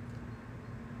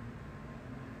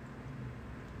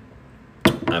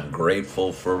 I'm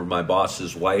grateful for my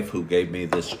boss's wife who gave me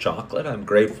this chocolate. I'm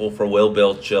grateful for Will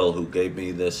Bill Chill who gave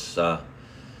me this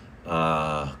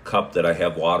cup that I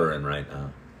have water in right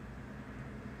now.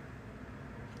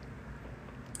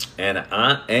 And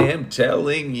I am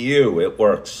telling you it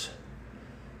works.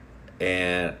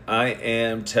 And I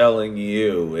am telling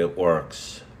you it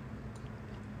works.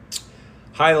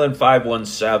 Highland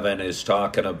 517 is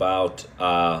talking about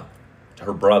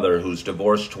her brother who's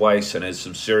divorced twice and has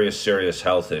some serious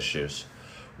health issues.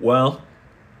 Well,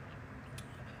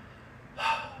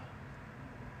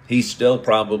 he still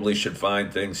probably should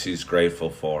find things he's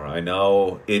grateful for. I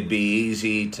know it'd be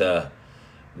easy to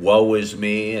woe is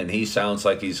me, and he sounds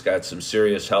like he's got some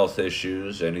serious health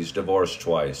issues, and he's divorced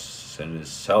twice, and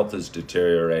his health is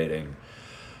deteriorating.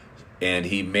 And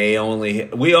he may only,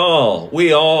 we all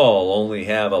only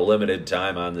have a limited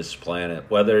time on this planet,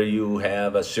 whether you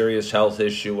have a serious health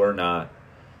issue or not.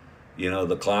 You know,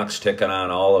 the clock's ticking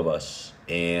on all of us.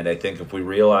 And I think if we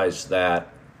realize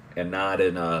that, and not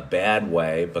in a bad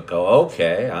way, but go,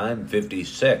 okay, I'm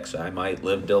 56. I might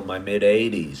live till my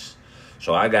mid-80s.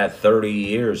 So I got 30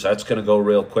 years. That's going to go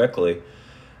real quickly.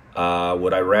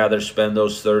 Would I rather spend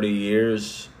those 30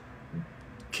 years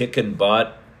kicking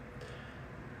butt,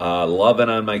 loving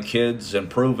on my kids,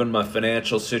 improving my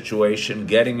financial situation,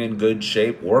 getting in good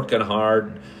shape, working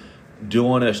hard,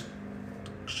 doing a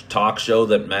talk show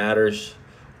that matters?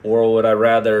 Or would I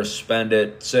rather spend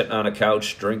it sitting on a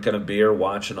couch, drinking a beer,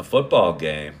 watching a football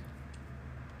game?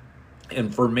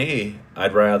 And for me,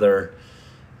 I'd rather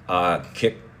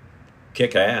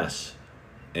kick ass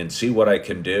and see what I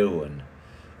can do and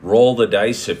roll the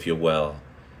dice, if you will,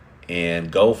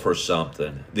 and go for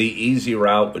something. The easy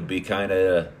route would be kind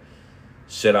of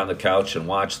sit on the couch and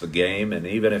watch the game. And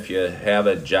even if you have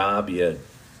a job, and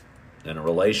a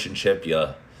relationship you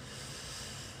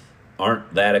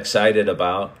aren't that excited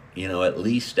about, you know, at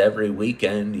least every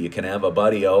weekend you can have a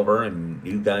buddy over and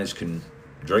you guys can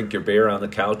drink your beer on the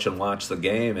couch and watch the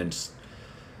game. And,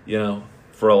 you know,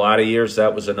 for a lot of years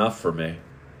that was enough for me.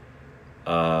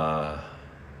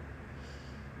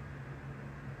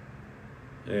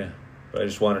 Yeah, but I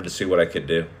just wanted to see what I could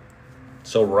do.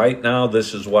 So right now,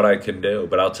 this is what I can do.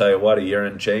 But I'll tell you what, a year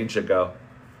and change ago,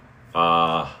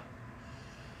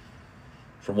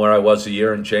 from where I was a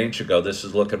year and change ago, this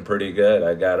is looking pretty good.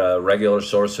 I got a regular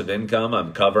source of income.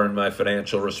 I'm covering my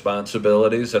financial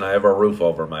responsibilities, and I have a roof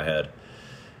over my head.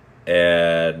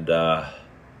 And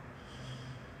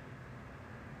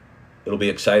it'll be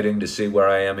exciting to see where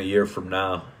I am a year from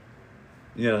now.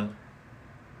 Yeah.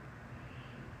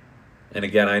 And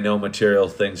again, I know material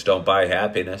things don't buy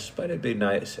happiness, but it'd be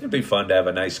nice. It'd be fun to have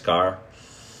a nice car.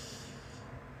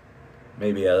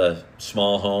 Maybe a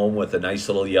small home with a nice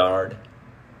little yard.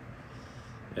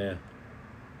 Yeah.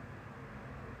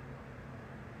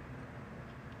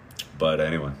 But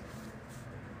anyway,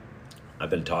 I've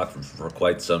been talking for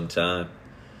quite some time.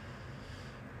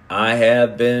 I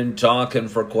have been talking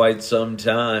for quite some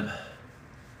time.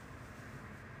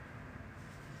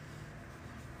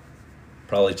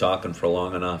 Probably talking for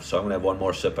long enough, so I'm going to have one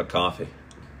more sip of coffee.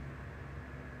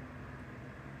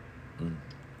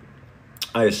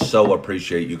 I so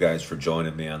appreciate you guys for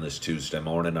joining me on this Tuesday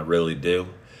morning. I really do.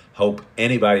 Hope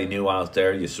anybody new out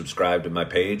there, you subscribe to my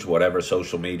page, whatever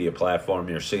social media platform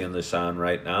you're seeing this on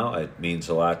right now. It means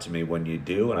a lot to me when you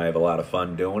do, and I have a lot of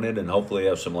fun doing it, and hopefully you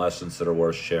have some lessons that are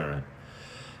worth sharing.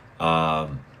 I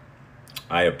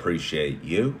appreciate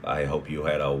you. I hope you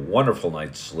had a wonderful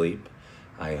night's sleep.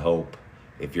 I hope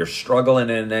if you're struggling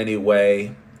in any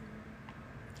way,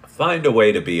 find a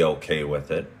way to be okay with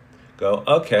it. Go,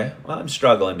 okay, well, I'm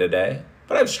struggling today,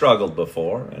 but I've struggled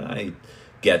before, and I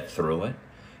get through it.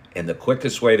 And the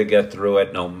quickest way to get through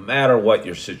it, no matter what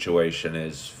your situation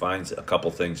is, find a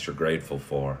couple things you're grateful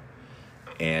for.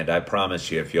 And I promise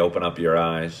you, if you open up your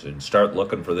eyes and start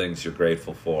looking for things you're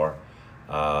grateful for,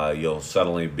 you'll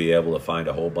suddenly be able to find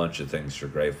a whole bunch of things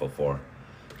you're grateful for.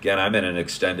 Again, I'm in an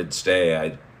extended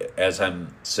stay. As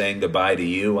I'm saying goodbye to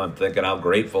you, I'm thinking how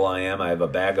grateful I am. I have a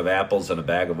bag of apples and a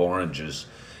bag of oranges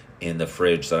in the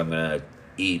fridge that I'm going to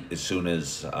eat as soon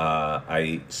as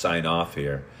I sign off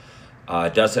here.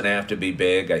 It doesn't have to be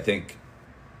big. I think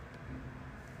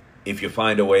if you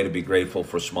find a way to be grateful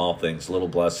for small things, little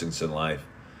blessings in life,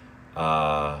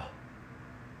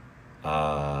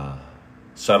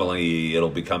 suddenly it'll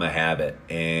become a habit,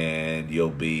 and you'll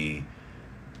be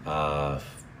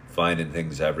finding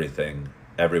things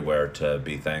everywhere to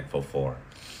be thankful for.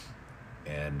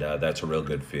 And that's a real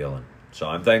good feeling. So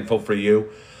I'm thankful for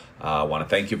you. I want to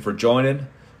thank you for joining.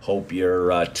 Hope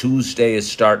your Tuesday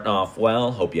is starting off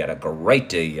well. Hope you had a great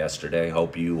day yesterday.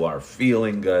 Hope you are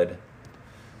feeling good.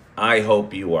 I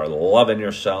hope you are loving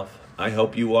yourself. I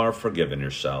hope you are forgiving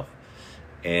yourself.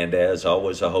 And as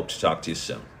always, I hope to talk to you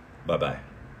soon. Bye-bye.